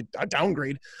Watson's a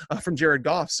downgrade from Jared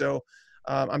Goff. So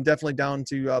I'm definitely down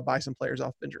to buy some players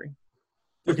off injury.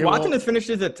 Okay, Watson has finished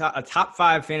as a top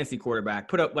 5 fantasy quarterback,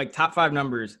 put up like top 5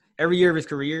 numbers every year of his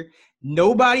career.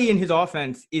 Nobody in his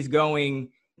offense is going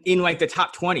in like the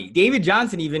top 20. David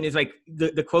Johnson even is like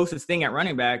the closest thing at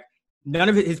running back. None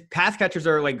of his pass catchers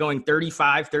are like going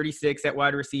 35, 36 at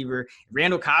wide receiver.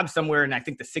 Randall Cobb somewhere in I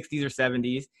think the 60s or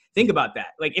 70s. Think about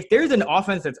that. Like, if there's an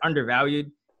offense that's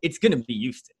undervalued, it's going to be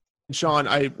Houston. Sean,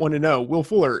 I want to know, Will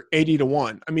Fuller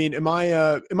 80-1. I mean, am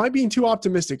I being too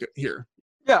optimistic here?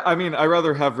 Yeah, I mean, I'd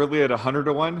rather have Ridley at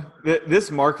 100-1. This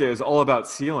market is all about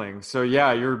ceiling. So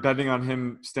yeah, you're betting on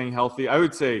him staying healthy. I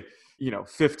would say,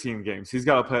 15 games. He's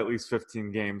got to play at least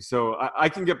 15 games. So I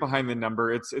can get behind the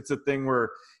number. It's a thing where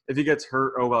if he gets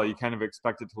hurt, oh well, you kind of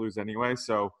expect it to lose anyway.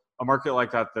 So a market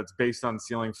like that that's based on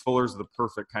ceiling, Fuller's the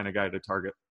perfect kind of guy to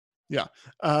target. Yeah.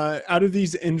 Out of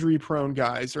these injury-prone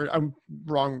guys, or I'm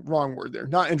wrong word there,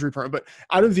 not injury-prone, but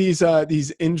out of these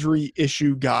injury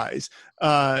issue guys,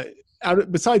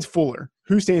 besides Fuller,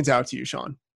 who stands out to you,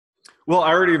 Sean? Well,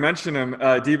 I already mentioned him,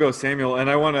 Deebo Samuel, and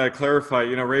I want to clarify,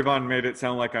 Rayvon made it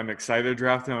sound like I'm excited to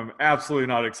draft him. I'm absolutely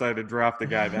not excited to draft a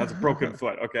guy that has a broken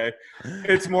foot, okay?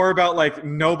 It's more about, like,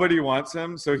 nobody wants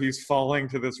him, so he's falling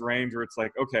to this range where it's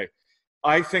like, okay,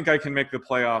 I think I can make the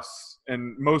playoffs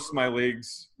in most of my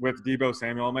leagues with Deebo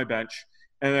Samuel on my bench.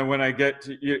 And then when I get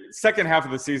to second half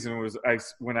of the season was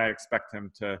when I expect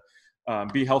him to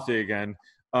be healthy again.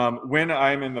 When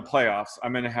I'm in the playoffs,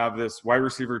 I'm going to have this wide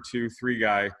receiver 2-3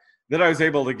 guy that I was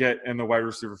able to get in the wide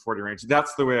receiver 40 range.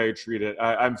 That's the way I treat it.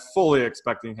 I'm fully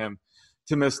expecting him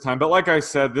to miss time. But like I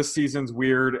said, this season's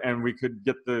weird, and we could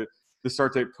get the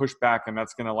start date pushed back, and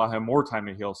that's going to allow him more time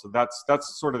to heal. So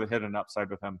that's sort of the hidden upside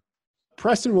with him.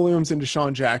 Preston Williams and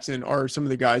Deshaun Jackson are some of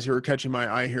the guys who are catching my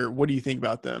eye here. What do you think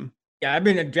about them? Yeah,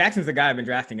 Jackson's the guy I've been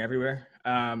drafting everywhere.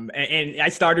 And I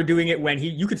started doing it when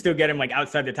you could still get him like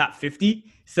outside the top 50.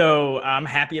 So I'm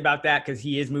happy about that because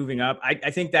he is moving up. I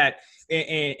think that,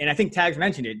 and I think Tags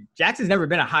mentioned it, Jackson's never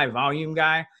been a high volume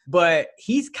guy, but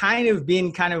he's kind of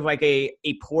been like a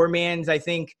poor man's, I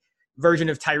think, version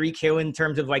of Tyreek Hill in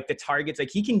terms of like the targets.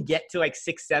 Like he can get to like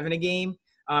 6-7 a game.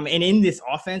 And in this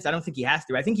offense, I don't think he has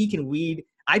to. I think he can lead.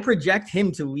 I project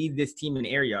him to lead this team in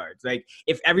air yards. Like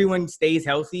if everyone stays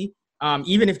healthy,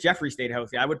 even if Jeffrey stayed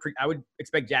healthy, I would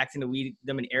expect Jackson to lead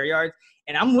them in air yards.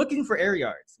 And I'm looking for air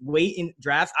yards late in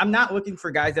drafts. I'm not looking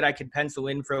for guys that I could pencil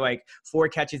in for like 4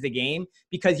 catches a game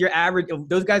because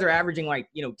those guys are averaging like,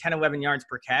 10, 11 yards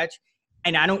per catch.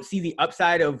 And I don't see the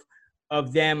upside of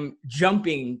them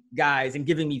jumping guys and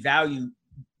giving me value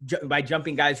by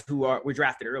jumping guys who were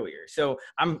drafted earlier. So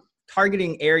I'm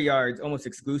targeting air yards almost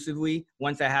exclusively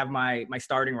once I have my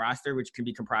starting roster, which can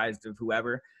be comprised of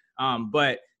whoever.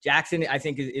 But Jackson, I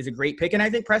think, is a great pick. And I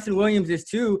think Preston Williams is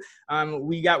too.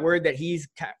 We got word that he's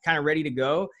kind of ready to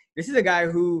go. This is a guy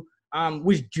who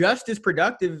was just as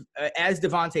productive as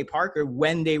Devontae Parker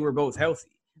when they were both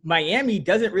healthy. Miami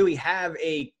doesn't really have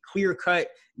a clear-cut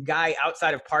guy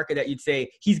outside of Parker that you'd say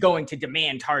he's going to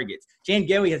demand targets. Jan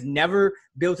Gailey has never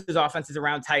built his offenses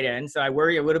around tight end, so I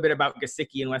worry a little bit about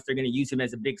Gesicki unless they're going to use him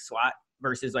as a big slot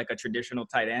versus like a traditional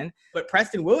tight end. But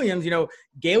Preston Williams,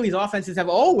 Gailey's offenses have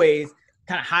always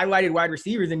kind of highlighted wide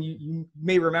receivers, and you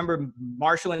may remember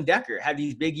Marshall and Decker had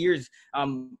these big years,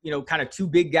 kind of 2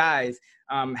 big guys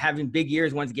having big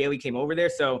years once Gailey came over there.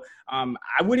 So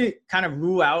I wouldn't kind of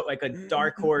rule out like a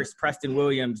dark horse Preston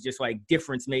Williams, just like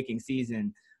difference-making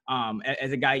season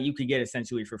as a guy you could get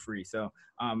essentially for free. So,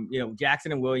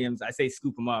 Jackson and Williams, I say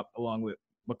scoop them up along with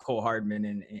McCole Hardman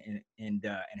and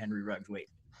Henry Ruggs late.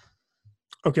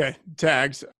 Okay,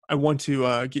 Tags, I want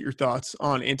to get your thoughts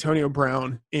on Antonio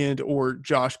Brown and or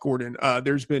Josh Gordon.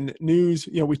 There's been news,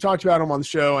 we've talked about him on the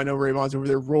show. I know Rayvon's over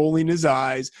there rolling his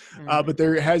eyes, but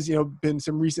there has, been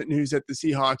some recent news that the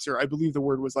Seahawks, or I believe the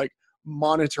word was like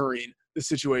monitoring the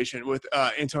situation with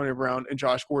Antonio Brown and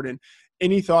Josh Gordon.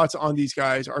 Any thoughts on these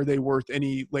guys? Are they worth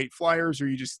any late flyers, or are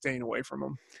you just staying away from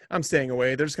them? I'm staying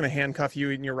away. They're just going to handcuff you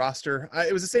in your roster.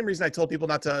 It was the same reason I told people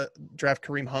not to draft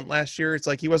Kareem Hunt last year. It's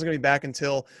like he wasn't going to be back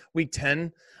until week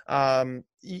 10.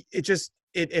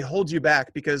 It holds you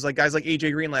back because like guys like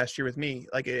AJ Green last year with me,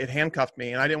 like it handcuffed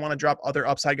me, and I didn't want to drop other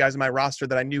upside guys in my roster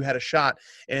that I knew had a shot.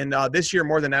 And this year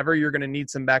more than ever, you're going to need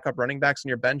some backup running backs on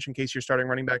your bench in case your starting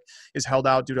running back is held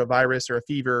out due to a virus or a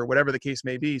fever or whatever the case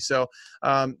may be. So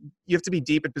you have to be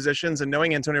deep at positions, and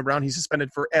knowing Antonio Brown, he's suspended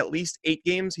for at least 8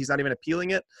 games. He's not even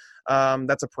appealing it.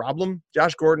 That's a problem.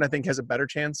 Josh Gordon, I think, has a better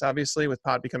chance, obviously, with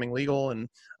pot becoming legal and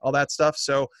all that stuff.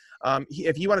 So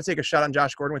if you want to take a shot on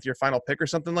Josh Gordon with your final pick or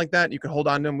something like that, you can hold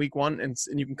on to him week 1 and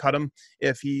you can cut him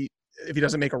if he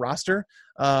doesn't make a roster.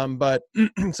 But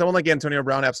someone like Antonio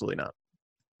Brown, absolutely not.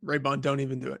 Raybon, don't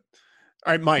even do it.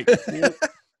 All right, Mike.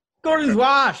 Gordon's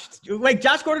washed. Like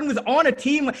Josh Gordon was on a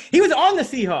team. He was on the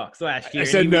Seahawks last year. I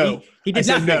said no. He did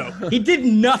nothing. No. He did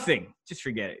nothing. Just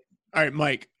forget it. All right,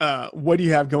 Mike, what do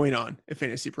you have going on at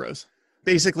Fantasy Pros?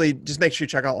 Basically, just make sure you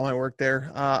check out all my work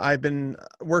there. I've been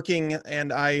working,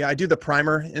 and I do the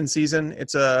primer in season.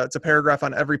 It's a paragraph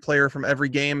on every player from every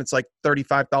game. It's like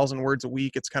 35,000 words a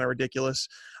week. It's kind of ridiculous.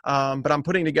 But I'm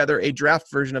putting together a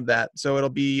draft version of that. So it'll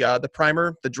be the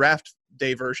primer, the draft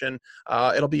day version.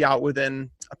 It'll be out within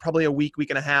probably a week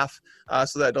and a half,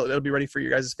 so that it'll be ready for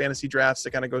your guys' fantasy drafts.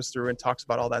 It kind of goes through and talks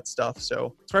about all that stuff.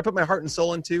 So it's what I put my heart and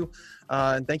soul into.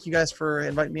 And thank you guys for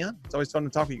inviting me on. It's always fun to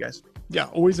talk to you guys. Yeah,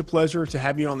 always a pleasure to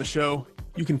have you on the show.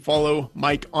 You can follow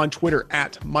Mike on Twitter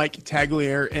at Mike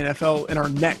Tagliere NFL. In our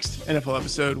next NFL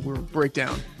episode, we'll break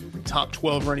down the top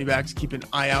 12 running backs. Keep an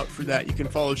eye out for that. You can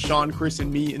follow Sean, Chris,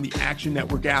 and me in the Action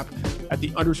Network app at the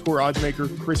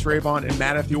 _oddsmaker, Chris Raybon, and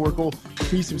Matt at the Oracle.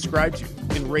 Please subscribe to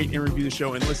and rate and review the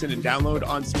show, and listen and download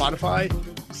on Spotify.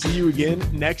 See you again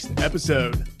next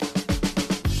episode.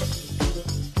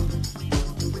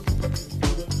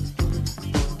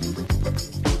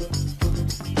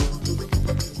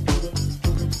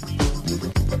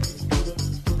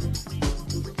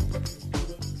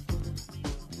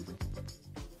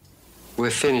 We're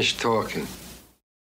finished talking.